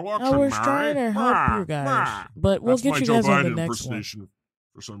win an election. I was trying to help you guys. But we'll get you guys on the next one.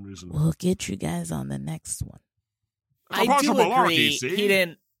 For some reason. We'll get you guys on the next one. I do agree. He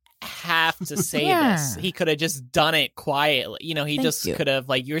didn't have to say this. He could have just done it quietly. He could have,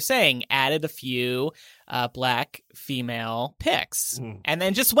 like you were saying, added a few black female picks and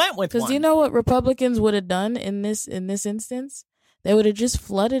then just went with one. Because you know what Republicans would have done in this instance? They would have just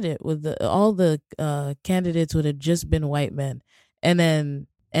flooded it with all the candidates would have just been white men, and then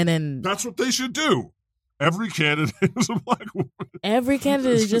that's what they should do. Every candidate is a black woman. Every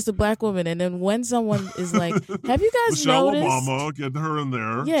candidate is just a black woman. And then when someone is like, have you guys Michelle noticed? Obama, get her in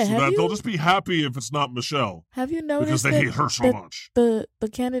there. Yeah, so that they'll just be happy if it's not Michelle. Have you noticed because they hate her so much. The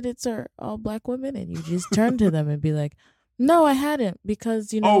candidates are all black women, and you just turn to them and be like, no, I hadn't,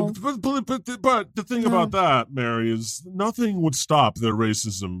 because, but the thing about that, Mary, is nothing would stop their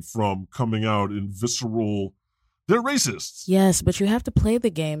racism from coming out in visceral. They're racists. Yes, but you have to play the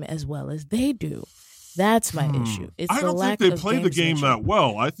game as well as they do. That's my issue. I don't think they play the game that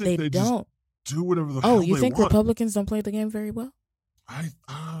well. I think they just do whatever the hell they want. Oh, you think Republicans don't play the game very well?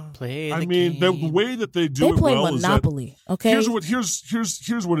 The way that they do it play well Monopoly. Is that, okay. Here's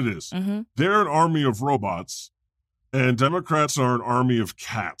what it is. Mm-hmm. They're an army of robots, and Democrats are an army of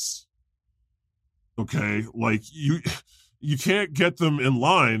cats. Okay, you can't get them in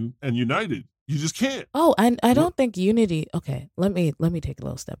line and united. You just can't. Oh, I don't think unity. Okay, let me take a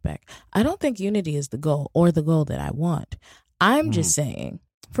little step back. I don't think unity is the goal or the goal that I want. I'm just saying,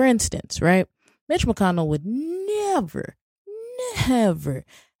 for instance, right? Mitch McConnell would never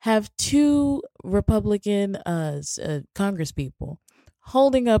have two Republican Congress people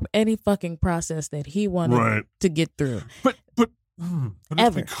holding up any fucking process that he wanted to get through. But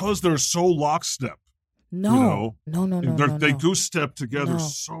it's because they're so lockstep. No. They goose step together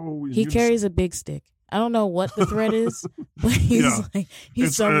so. He carries a big stick. I don't know what the threat is, but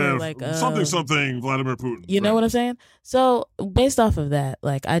he's somewhere something Vladimir Putin. You know what I'm saying? So based off of that,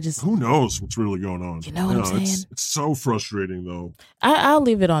 who knows what's really going on? You know what I'm saying? It's so frustrating though. I'll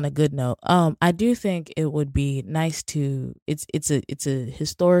leave it on a good note. I do think it would be nice to. It's a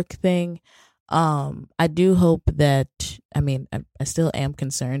historic thing. I do hope that. I mean, I still am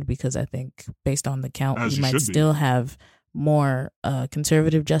concerned because I think based on the count, we might still have more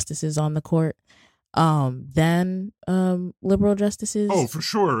conservative justices on the court. than liberal justices. Oh, for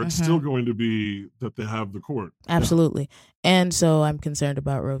sure. It's still going to be that they have the court. Absolutely. Yeah. And so I'm concerned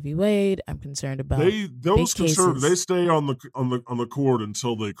about Roe v. Wade. I'm concerned about those conservatives. They stay on the court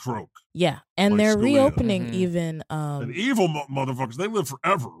until they croak. Yeah, and they're reopening even and evil motherfuckers. They live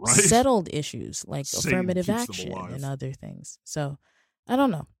forever, right? Settled issues like affirmative action and other things. So I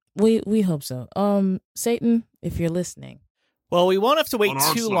don't know. We hope so. Satan, if you're listening. Well, we won't have to wait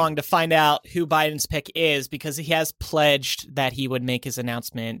too long to find out who Biden's pick is because he has pledged that he would make his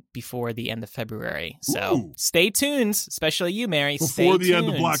announcement before the end of February. So stay tuned, especially you, Mary. Before the end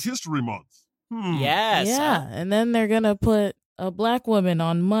of Black History Month. Yes. Yeah, and then they're going to put a black woman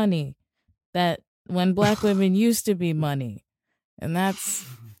on money that when black women used to be money. And that's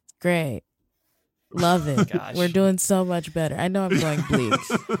great. Love it. Gosh. We're doing so much better. I know I'm going bleak.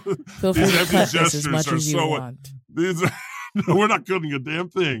 Feel free to cut this as much as you want. No, we're not cutting a damn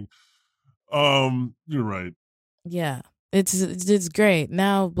thing. You're right. Yeah, it's great.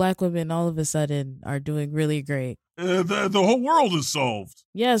 Now black women all of a sudden are doing really great. The whole world is solved.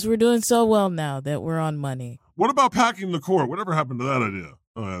 Yes, we're doing so well now that we're on money. What about packing the court? Whatever happened to that idea?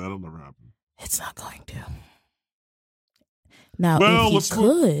 Oh, yeah, that'll never happen. It's not going to. Now, if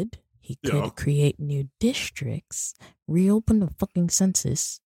he could create new districts, reopen the fucking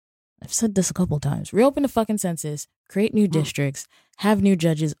census. I've said this a couple times. Reopen the fucking census, create new districts, have new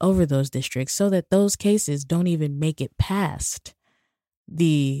judges over those districts so that those cases don't even make it past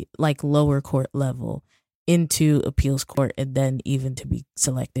the lower court level into appeals court and then even to be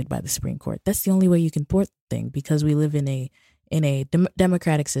selected by the Supreme Court. That's the only way you can thwart the thing because we live in a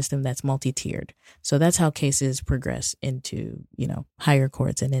democratic system that's multi-tiered. So that's how cases progress into, higher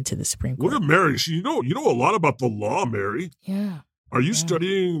courts and into the Supreme Court. Look at Mary. You know a lot about the law, Mary. Yeah. Are you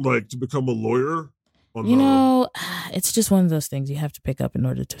studying to become a lawyer? It's just one of those things you have to pick up in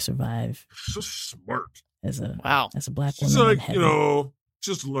order to survive. So smart. As a black She's woman.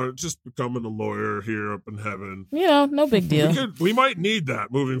 just becoming a lawyer here up in heaven. No big deal. We might need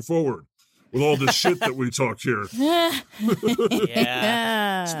that moving forward with all this shit that we talk here. Yeah.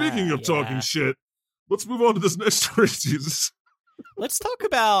 Speaking of talking shit, let's move on to this next story, Jesus. Let's talk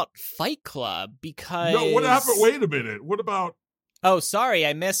about Fight Club because... No, what happened? Wait a minute. What about... Oh, sorry,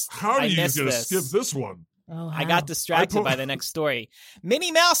 I missed. How are you going to this. skip this one? Oh, I got distracted by the next story.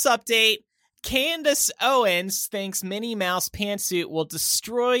 Minnie Mouse update. Candace Owens thinks Minnie Mouse pantsuit will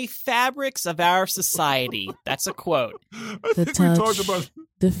destroy fabrics of our society. That's a quote. The touch,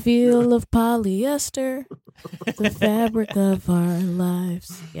 the feel of polyester, the fabric of our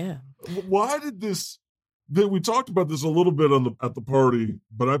lives. Yeah. Why did this? We talked about this a little bit at the party,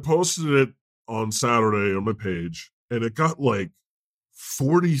 but I posted it on Saturday on my page, and it got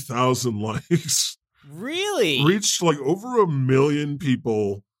 40,000 likes. Really? Reached over 1 million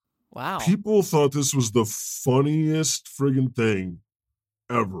people. Wow. People thought this was the funniest friggin' thing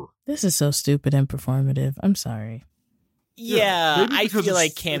ever. This is so stupid and performative. I'm sorry. Yeah, I feel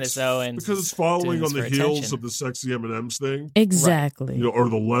like Candace Owens. Because it's following on the heels of the sexy M&Ms thing. Exactly. Right. Or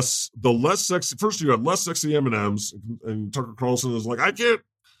the less sexy. First you had less sexy M&Ms, and Tucker Carlson is like, I can't,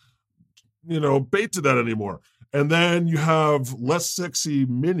 bait to that anymore. And then you have less sexy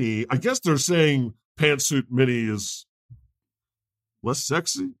Minnie. I guess they're saying pantsuit Minnie is less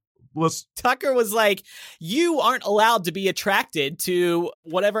sexy. Tucker was like, you aren't allowed to be attracted to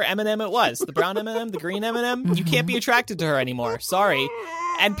whatever M&M it was. The brown M&M, the green M&M. You can't be attracted to her anymore. Sorry.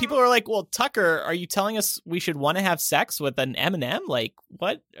 And people are like, well, Tucker, are you telling us we should want to have sex with an M&M?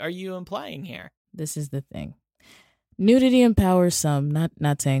 What are you implying here? This is the thing. Nudity empowers some,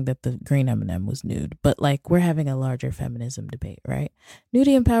 not saying that the green M&M was nude, but we're having a larger feminism debate, right?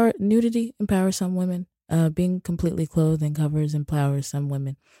 Nudity empowers some women. Being completely clothed and covers empowers some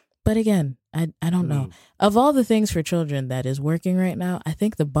women. But again, I don't know. Of all the things for children that is working right now, I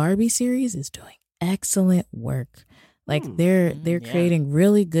think the Barbie series is doing excellent work. They're creating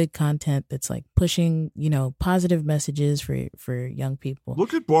really good content that's pushing, positive messages for young people.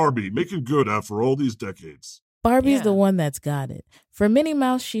 Look at Barbie making good after all these decades. Barbie's the one that's got it. For Minnie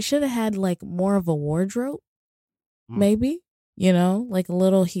Mouse, she should have had more of a wardrobe, maybe, a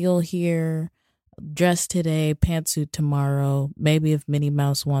little heel here. Dress today, pantsuit tomorrow. Maybe if Minnie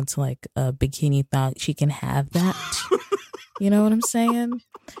Mouse wants a bikini thong, she can have that. You know what I'm saying?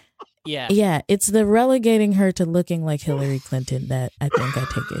 Yeah. Yeah, it's the relegating her to looking like Hillary Clinton that I think I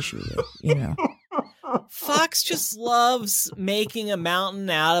take issue with, Fox just loves making a mountain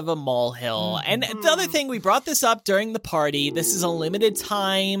out of a molehill. And the other thing, we brought this up during the party. This is a limited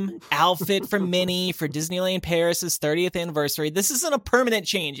time outfit for Minnie for Disneyland Paris's 30th anniversary. This isn't a permanent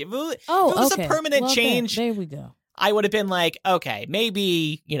change. If it was a permanent change, there we go. I would have been like, okay,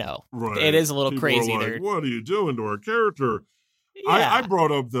 maybe, it is a little People crazy are like, there. what are you doing to our character? Yeah. I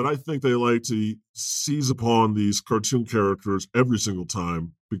brought up that I think they like to seize upon these cartoon characters every single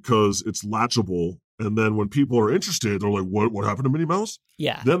time because it's latchable. And then when people are interested, they're like, what happened to Minnie Mouse?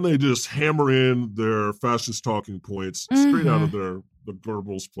 Yeah. Then they just hammer in their fastest talking points straight out of the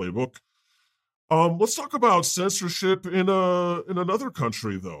Goebbels playbook. Let's talk about censorship in another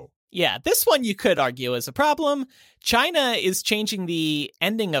country, though. Yeah, this one you could argue is a problem. China is changing the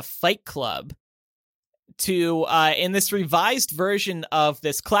ending of Fight Club to, in this revised version of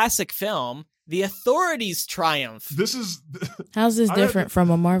this classic film, the authorities triumph. How's this different from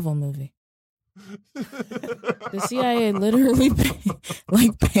a Marvel movie? The CIA literally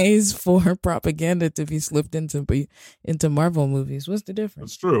pays for propaganda to be slipped into Marvel movies. What's the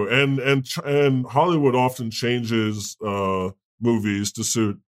difference? It's true, and Hollywood often changes movies to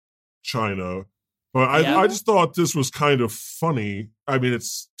suit China, but I just thought this was kind of funny. I mean,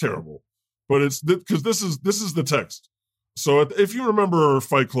 it's terrible, but it's because this is the text. So if you remember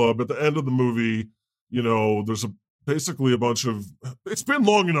Fight Club, at the end of the movie, there's basically a bunch of. It's been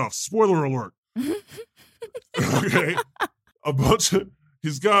long enough. Spoiler alert. Okay, a bunch of.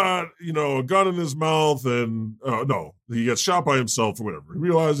 He's got a gun in his mouth, and no, he gets shot by himself or whatever. He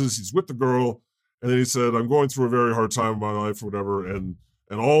realizes he's with the girl, and then he said, "I'm going through a very hard time in my life or whatever," and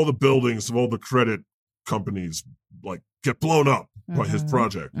all the buildings of all the credit companies get blown up by his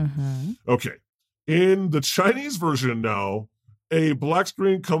project. Okay. In the Chinese version now, a black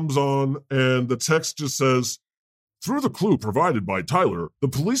screen comes on and the text just says, "Through the clue provided by Tyler, the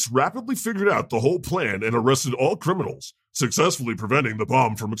police rapidly figured out the whole plan and arrested all criminals, successfully preventing the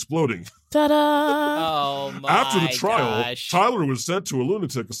bomb from exploding." Ta-da! Oh my After the trial, gosh. Tyler was sent to a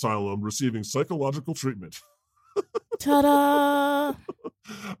lunatic asylum receiving psychological treatment. Ta-da!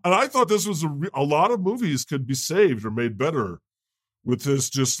 And I thought this was a lot of movies could be saved or made better with this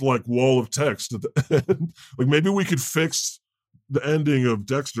just wall of text at the end. Maybe we could fix the ending of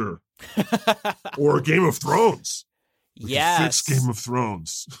Dexter or Game of Thrones. Yes. Fix Game of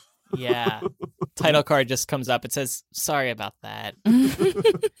Thrones. Yeah. Title card just comes up. It says, "Sorry about that.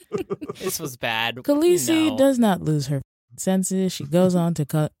 This was bad." Khaleesi does not lose her senses. She goes on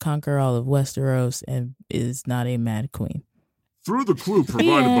to conquer all of Westeros and is not a mad queen. Through the clue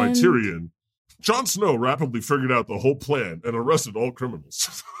provided by Tyrion, Jon Snow rapidly figured out the whole plan and arrested all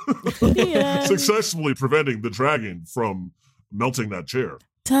criminals, successfully preventing the dragon from melting that chair.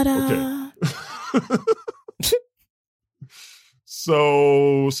 Ta-da! Okay.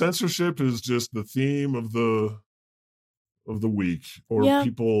 So censorship is just the theme of the week, or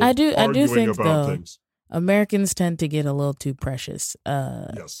people I do arguing think, about though, things. Americans tend to get a little too precious.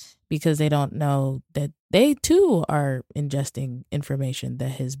 Yes. Because they don't know that they too are ingesting information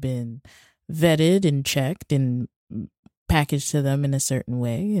that has been vetted and checked and packaged to them in a certain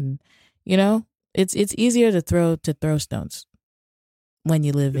way. And, it's easier to throw stones when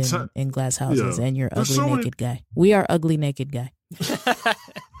you live in glass houses and you're ugly naked guy. We are ugly naked guy.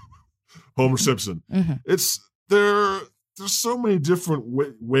 Homer Simpson. Mm-hmm. There's so many different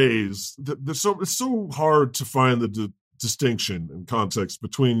ways. It's so hard to find the distinction and context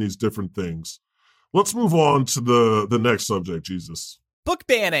between these different things. Let's move on to the next subject, Jesus. Book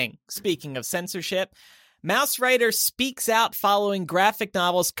banning. Speaking of censorship, Mouse writer speaks out following graphic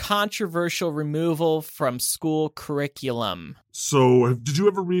novel's controversial removal from school curriculum. So, did you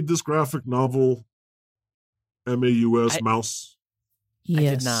ever read this graphic novel, Mouse? Yes. I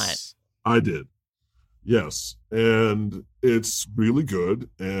did not. I did. Yes. And it's really good,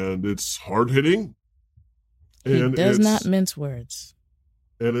 and it's hard-hitting. He does not mince words.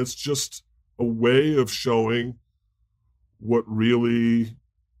 And it's just a way of showing what really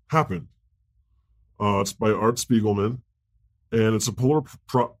happened. It's by Art Spiegelman, and it's a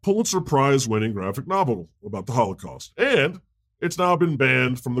Pulitzer Prize-winning graphic novel about the Holocaust. And it's now been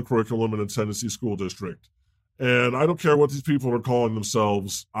banned from the curriculum in a Tennessee school district. And I don't care what these people are calling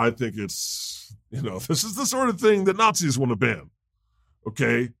themselves. I think it's, this is the sort of thing that Nazis want to ban,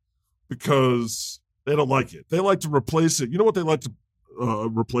 okay? Because they don't like it. They like to replace it. You know what they like to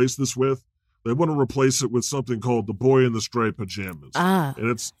replace this with? They want to replace it with something called The Boy in the Striped Pajamas. And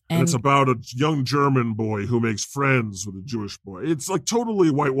it's about a young German boy who makes friends with a Jewish boy. It's totally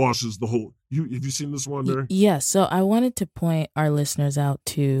whitewashes the whole. Have you seen this one, Mary? Yes. So I wanted to point our listeners out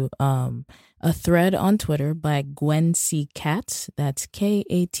to a thread on Twitter by Gwen C. Katz. That's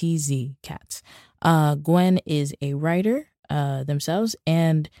Katz Katz. Gwen is a writer themselves,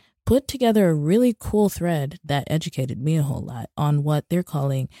 and put together a really cool thread that educated me a whole lot on what they're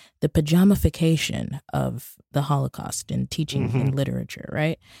calling the pajamification of the Holocaust in teaching in literature,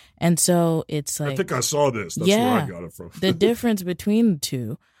 right? And so it's like, I think I saw this. That's where I got it from. The difference between the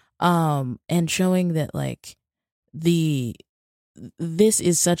two, and showing that like this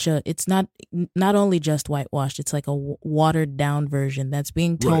is such a, it's not only just whitewashed, it's like a watered down version that's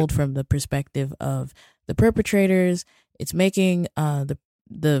being told from the perspective of the perpetrators. It's making the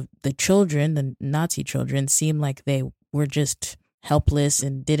children, the Nazi children, seem like they were just helpless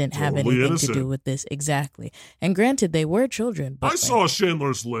and didn't have anything innocent to do with this. Exactly. And granted, they were children. But I saw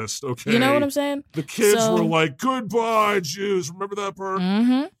Schindler's List, okay? You know what I'm saying? The kids were like, goodbye, Jews. Remember that part?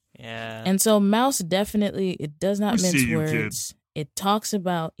 Mm-hmm. Yeah. And so Mouse definitely, it does not mince words. Kids. It talks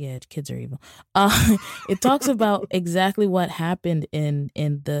about, kids are evil. It talks about exactly what happened in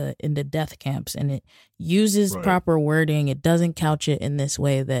the death camps, and it uses proper wording. It doesn't couch it in this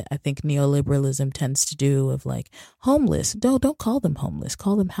way that I think neoliberalism tends to do, of like homeless. Don't call them homeless.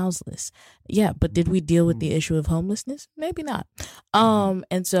 Call them houseless. Yeah, but did we deal with the issue of homelessness? Maybe not.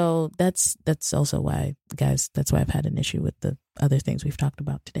 And so that's also why, guys, that's why I've had an issue with the other things we've talked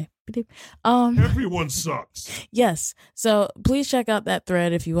about today. Everyone sucks. Yes. So please check out that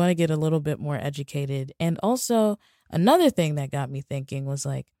thread if you want to get a little bit more educated. And also another thing that got me thinking was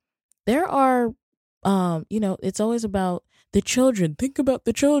like, there are, it's always about the children. Think about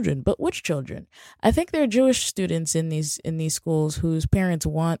the children, but which children? I think there are Jewish students in these schools whose parents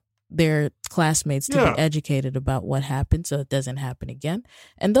want their classmates to be educated about what happened so it doesn't happen again.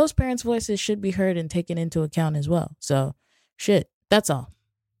 And those parents' voices should be heard and taken into account as well. So shit, that's all.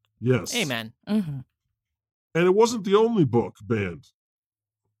 Yes. Amen. Mm-hmm. And it wasn't the only book banned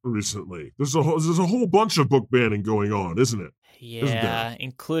recently. There's a whole bunch of book banning going on, isn't it? Yeah,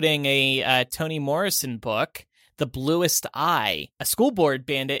 including a Toni Morrison book, The Bluest Eye. A school board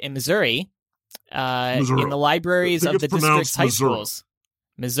banned it in Missouri, in the libraries of the district's high schools.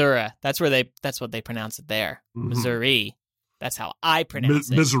 Missouri. That's what they pronounce it there. Mm-hmm. Missouri. That's how I pronounce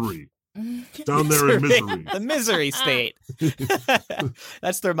it. Misery. Down there in Missouri. The Misery State.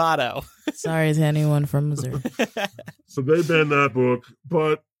 That's their motto. Sorry to anyone from Missouri. So they banned that book.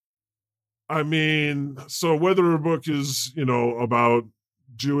 But, I mean, so whether a book is, about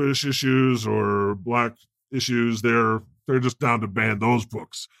Jewish issues or Black issues, they're just down to ban those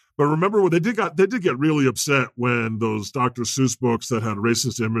books. But remember, they did get really upset when those Dr. Seuss books that had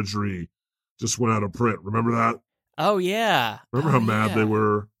racist imagery just went out of print. Remember that? Oh, yeah. Remember how mad they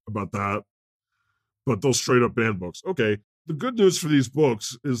were about that? But those straight up banned books. Okay. The good news for these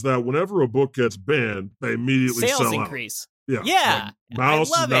books is that whenever a book gets banned, they immediately sales sell increase. Out. Yeah. Like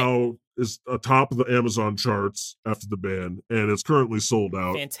Mouse is atop of the Amazon charts after the ban, and it's currently sold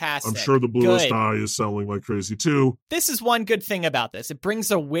out. Fantastic. I'm sure The Bluest Eye is selling like crazy too. This is one good thing about this. It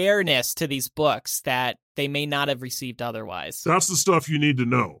brings awareness to these books that they may not have received otherwise. That's the stuff you need to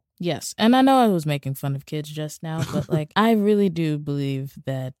know. Yes. And I know I was making fun of kids just now, but like I really do believe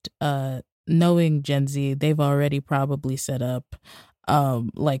that knowing Gen Z, they've already probably set up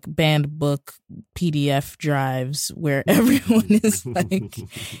like banned book PDF drives where everyone is like,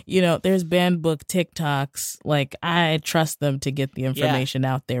 there's banned book TikToks. Like I trust them to get the information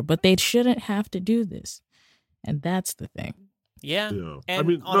out there, but they shouldn't have to do this. And that's the thing. Yeah. And I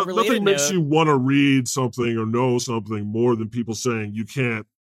mean, nothing makes you want to read something or know something more than people saying you can't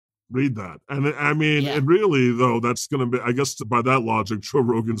read that. And I mean, and really, though, that's going to be, I guess by that logic, Joe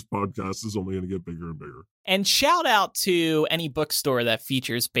Rogan's podcast is only going to get bigger and bigger. And shout out to any bookstore that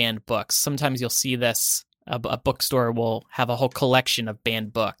features banned books. Sometimes you'll see this, a bookstore will have a whole collection of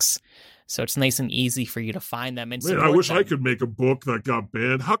banned books. So it's nice and easy for you to find them. And I wish I could make a book that got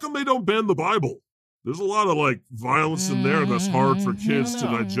banned. How come they don't ban the Bible? There's a lot of like violence in there that's hard for kids to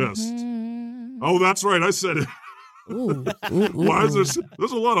digest. Oh, that's right. I said it. Why is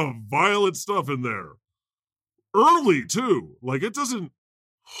there's a lot of violent stuff in there early too, like it doesn't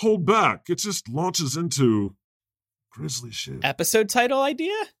hold back, it just launches into grisly shit. Episode title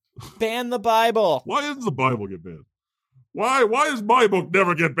idea: ban the Bible. Why doesn't the Bible get banned? Why does my book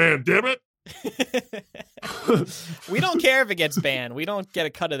never get banned, damn it? We don't care if it gets banned, we don't get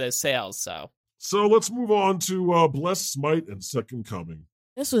a cut of those sales. So let's move on to Blessed Smite and Second Coming.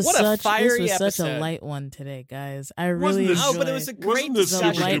 This was such a light one today, guys. I really enjoyed. But it was a great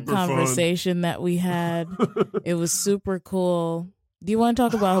discussion. Light conversation that we had. It was super cool. Do you want to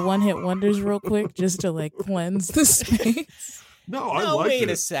talk about One Hit Wonders real quick, just to like cleanse the space? No, wait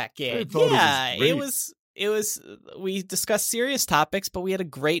a second. Yeah, it was. We discussed serious topics, but we had a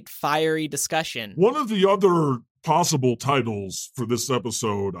great fiery discussion. One of the other possible titles for this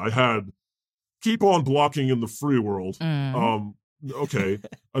episode, I had "Keep on Blocking in the Free World." Okay.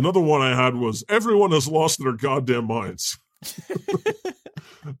 Another one I had was everyone has lost their goddamn minds.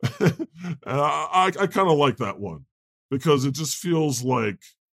 I kind of like that one because it just feels like,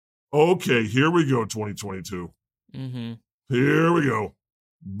 okay, here we go, 2022. Mm-hmm. Here we go.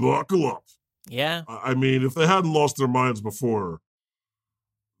 Buckle up. Yeah. I mean, if they hadn't lost their minds before,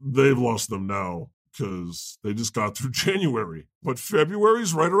 they've lost them now because they just got through January. But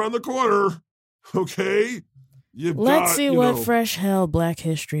February's right around the corner. Okay? Let's see what fresh hell Black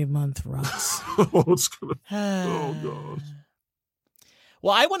History Month rocks. Oh, God.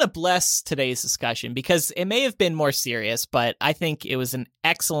 Well, I want to bless today's discussion because it may have been more serious, but I think it was an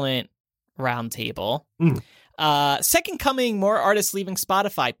excellent roundtable. Second coming, more artists leaving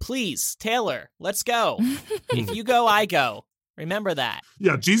Spotify. Please, Taylor, let's go. If you go, I go. Remember that.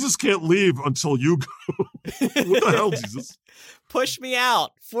 Yeah, Jesus can't leave until you go. What the hell, Jesus? Push me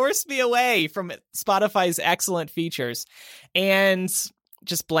out. Force me away from Spotify's excellent features. And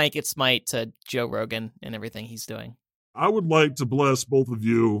just blanket smite to Joe Rogan and everything he's doing. I would like to bless both of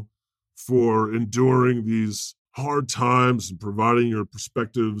you for enduring these hard times and providing your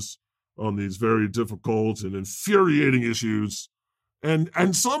perspectives on these very difficult and infuriating issues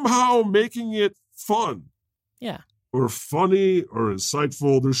and somehow making it fun. Yeah. Or funny or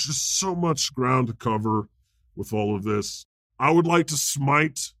insightful. There's just so much ground to cover with all of this. I would like to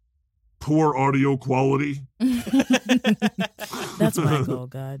smite poor audio quality. That's my goal,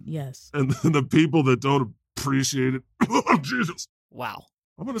 God. Yes. And the people that don't appreciate it. Oh, Jesus. Wow.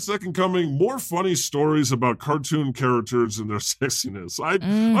 I'm in a second coming. More funny stories about cartoon characters and their sexiness.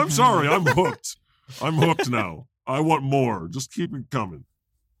 I'm sorry. I'm hooked. I'm hooked now. I want more. Just keep it coming.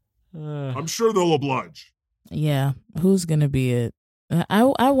 I'm sure they'll oblige. Yeah. Who's going to be it?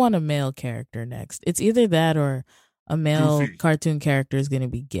 I want a male character next. It's either that or a male Goofy. Cartoon character is going to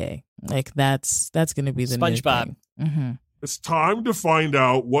be gay. Like that's going to be the new SpongeBob. thing. Mm-hmm. It's time to find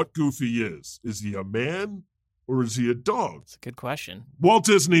out what Goofy is. Is he a man or is he a dog? That's a good question. Walt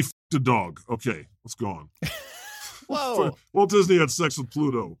Disney f***ed a dog. Okay, let's go on. Whoa. Walt Disney had sex with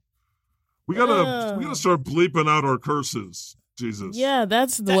Pluto. We gotta start bleeping out our curses. Jesus. Yeah,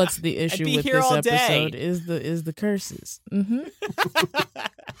 what's the issue with this episode is the curses. Mm-hmm.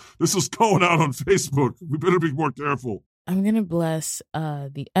 This is going out on Facebook. We better be more careful. I'm going to bless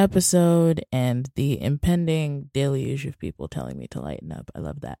the episode and the impending daily issue of people telling me to lighten up. I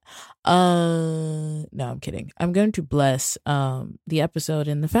love that. No, I'm kidding. I'm going to bless the episode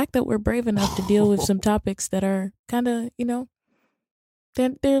and the fact that we're brave enough to deal with some topics that are kind of,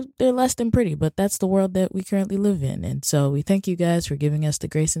 they're less than pretty, but that's the world that we currently live in. And so we thank you guys for giving us the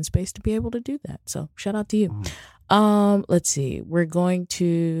grace and space to be able to do that. So shout out to you. Let's see. We're going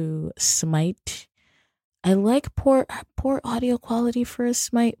to smite. I like poor audio quality for a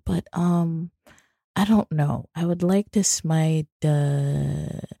smite, but I don't know. I would like to smite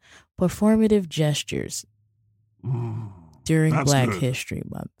performative gestures during Black History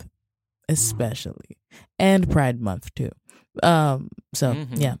Month, especially, and Pride Month too. Yeah,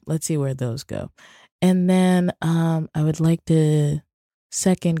 let's see where those go. And then I would like to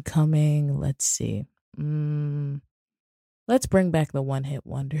second coming. Let's see. Let's bring back the one-hit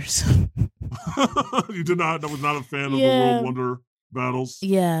wonders. You did not. I was not a fan of the World Wonder battles.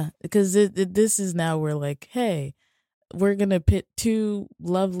 Yeah, because this is now we're like, hey, we're gonna pit two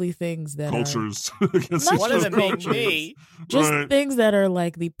lovely things that cultures against each one of them being me. Just right. Things that are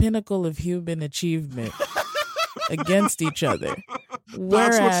like the pinnacle of human achievement against each other.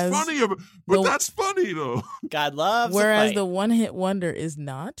 That's what's funny about, but that's funny though. God loves. Whereas the one-hit wonder is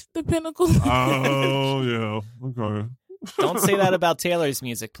not the pinnacle. Oh yeah, okay. Don't say that about Taylor's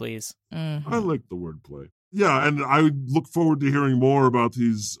music, please. I like the wordplay. Yeah, and I look forward to hearing more about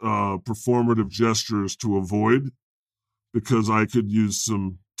these performative gestures to avoid, because I could use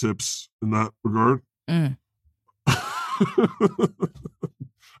some tips in that regard. I'm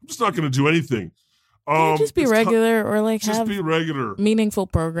just not going to do anything. Just be regular or like just have be regular. Meaningful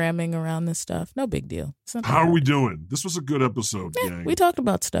programming around this stuff. No big deal. How are we doing? This was a good episode, gang. We talked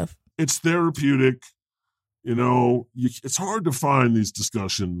about stuff. It's therapeutic. It's hard to find these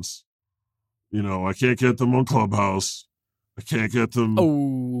discussions. I can't get them on Clubhouse. I can't get them.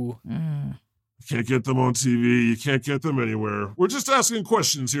 I can't get them on TV. You can't get them anywhere. We're just asking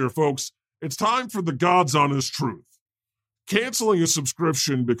questions here, folks. It's time for the God's honest truth. Canceling a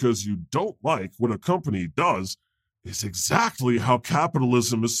subscription because you don't like what a company does is exactly how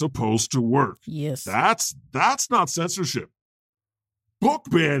capitalism is supposed to work. Yes. That's not censorship. Book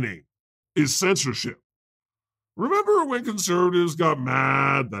banning is censorship. Remember when conservatives got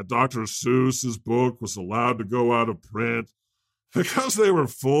mad that Dr. Seuss's book was allowed to go out of print because they were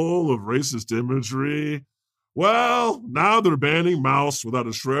full of racist imagery? Well, now they're banning mouse without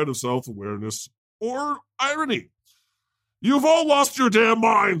a shred of self-awareness or irony. You've all lost your damn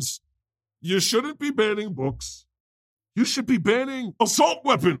minds. You shouldn't be banning books. You should be banning assault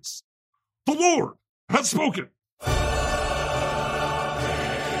weapons. The Lord has spoken.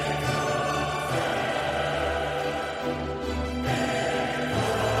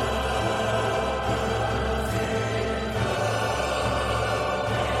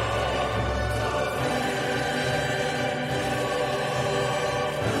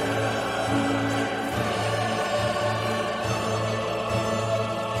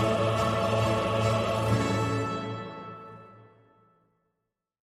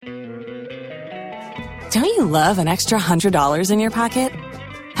 Don't you love an extra $100 in your pocket?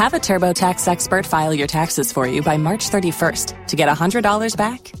 Have a TurboTax expert file your taxes for you by March 31st to get $100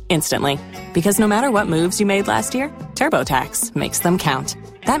 back instantly. Because no matter what moves you made last year, TurboTax makes them count.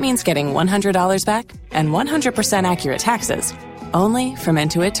 That means getting $100 back and 100% accurate taxes, only from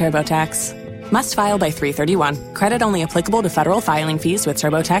Intuit TurboTax. Must file by 3/31. Credit only applicable to federal filing fees with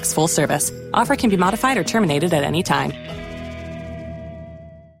TurboTax full service. Offer can be modified or terminated at any time.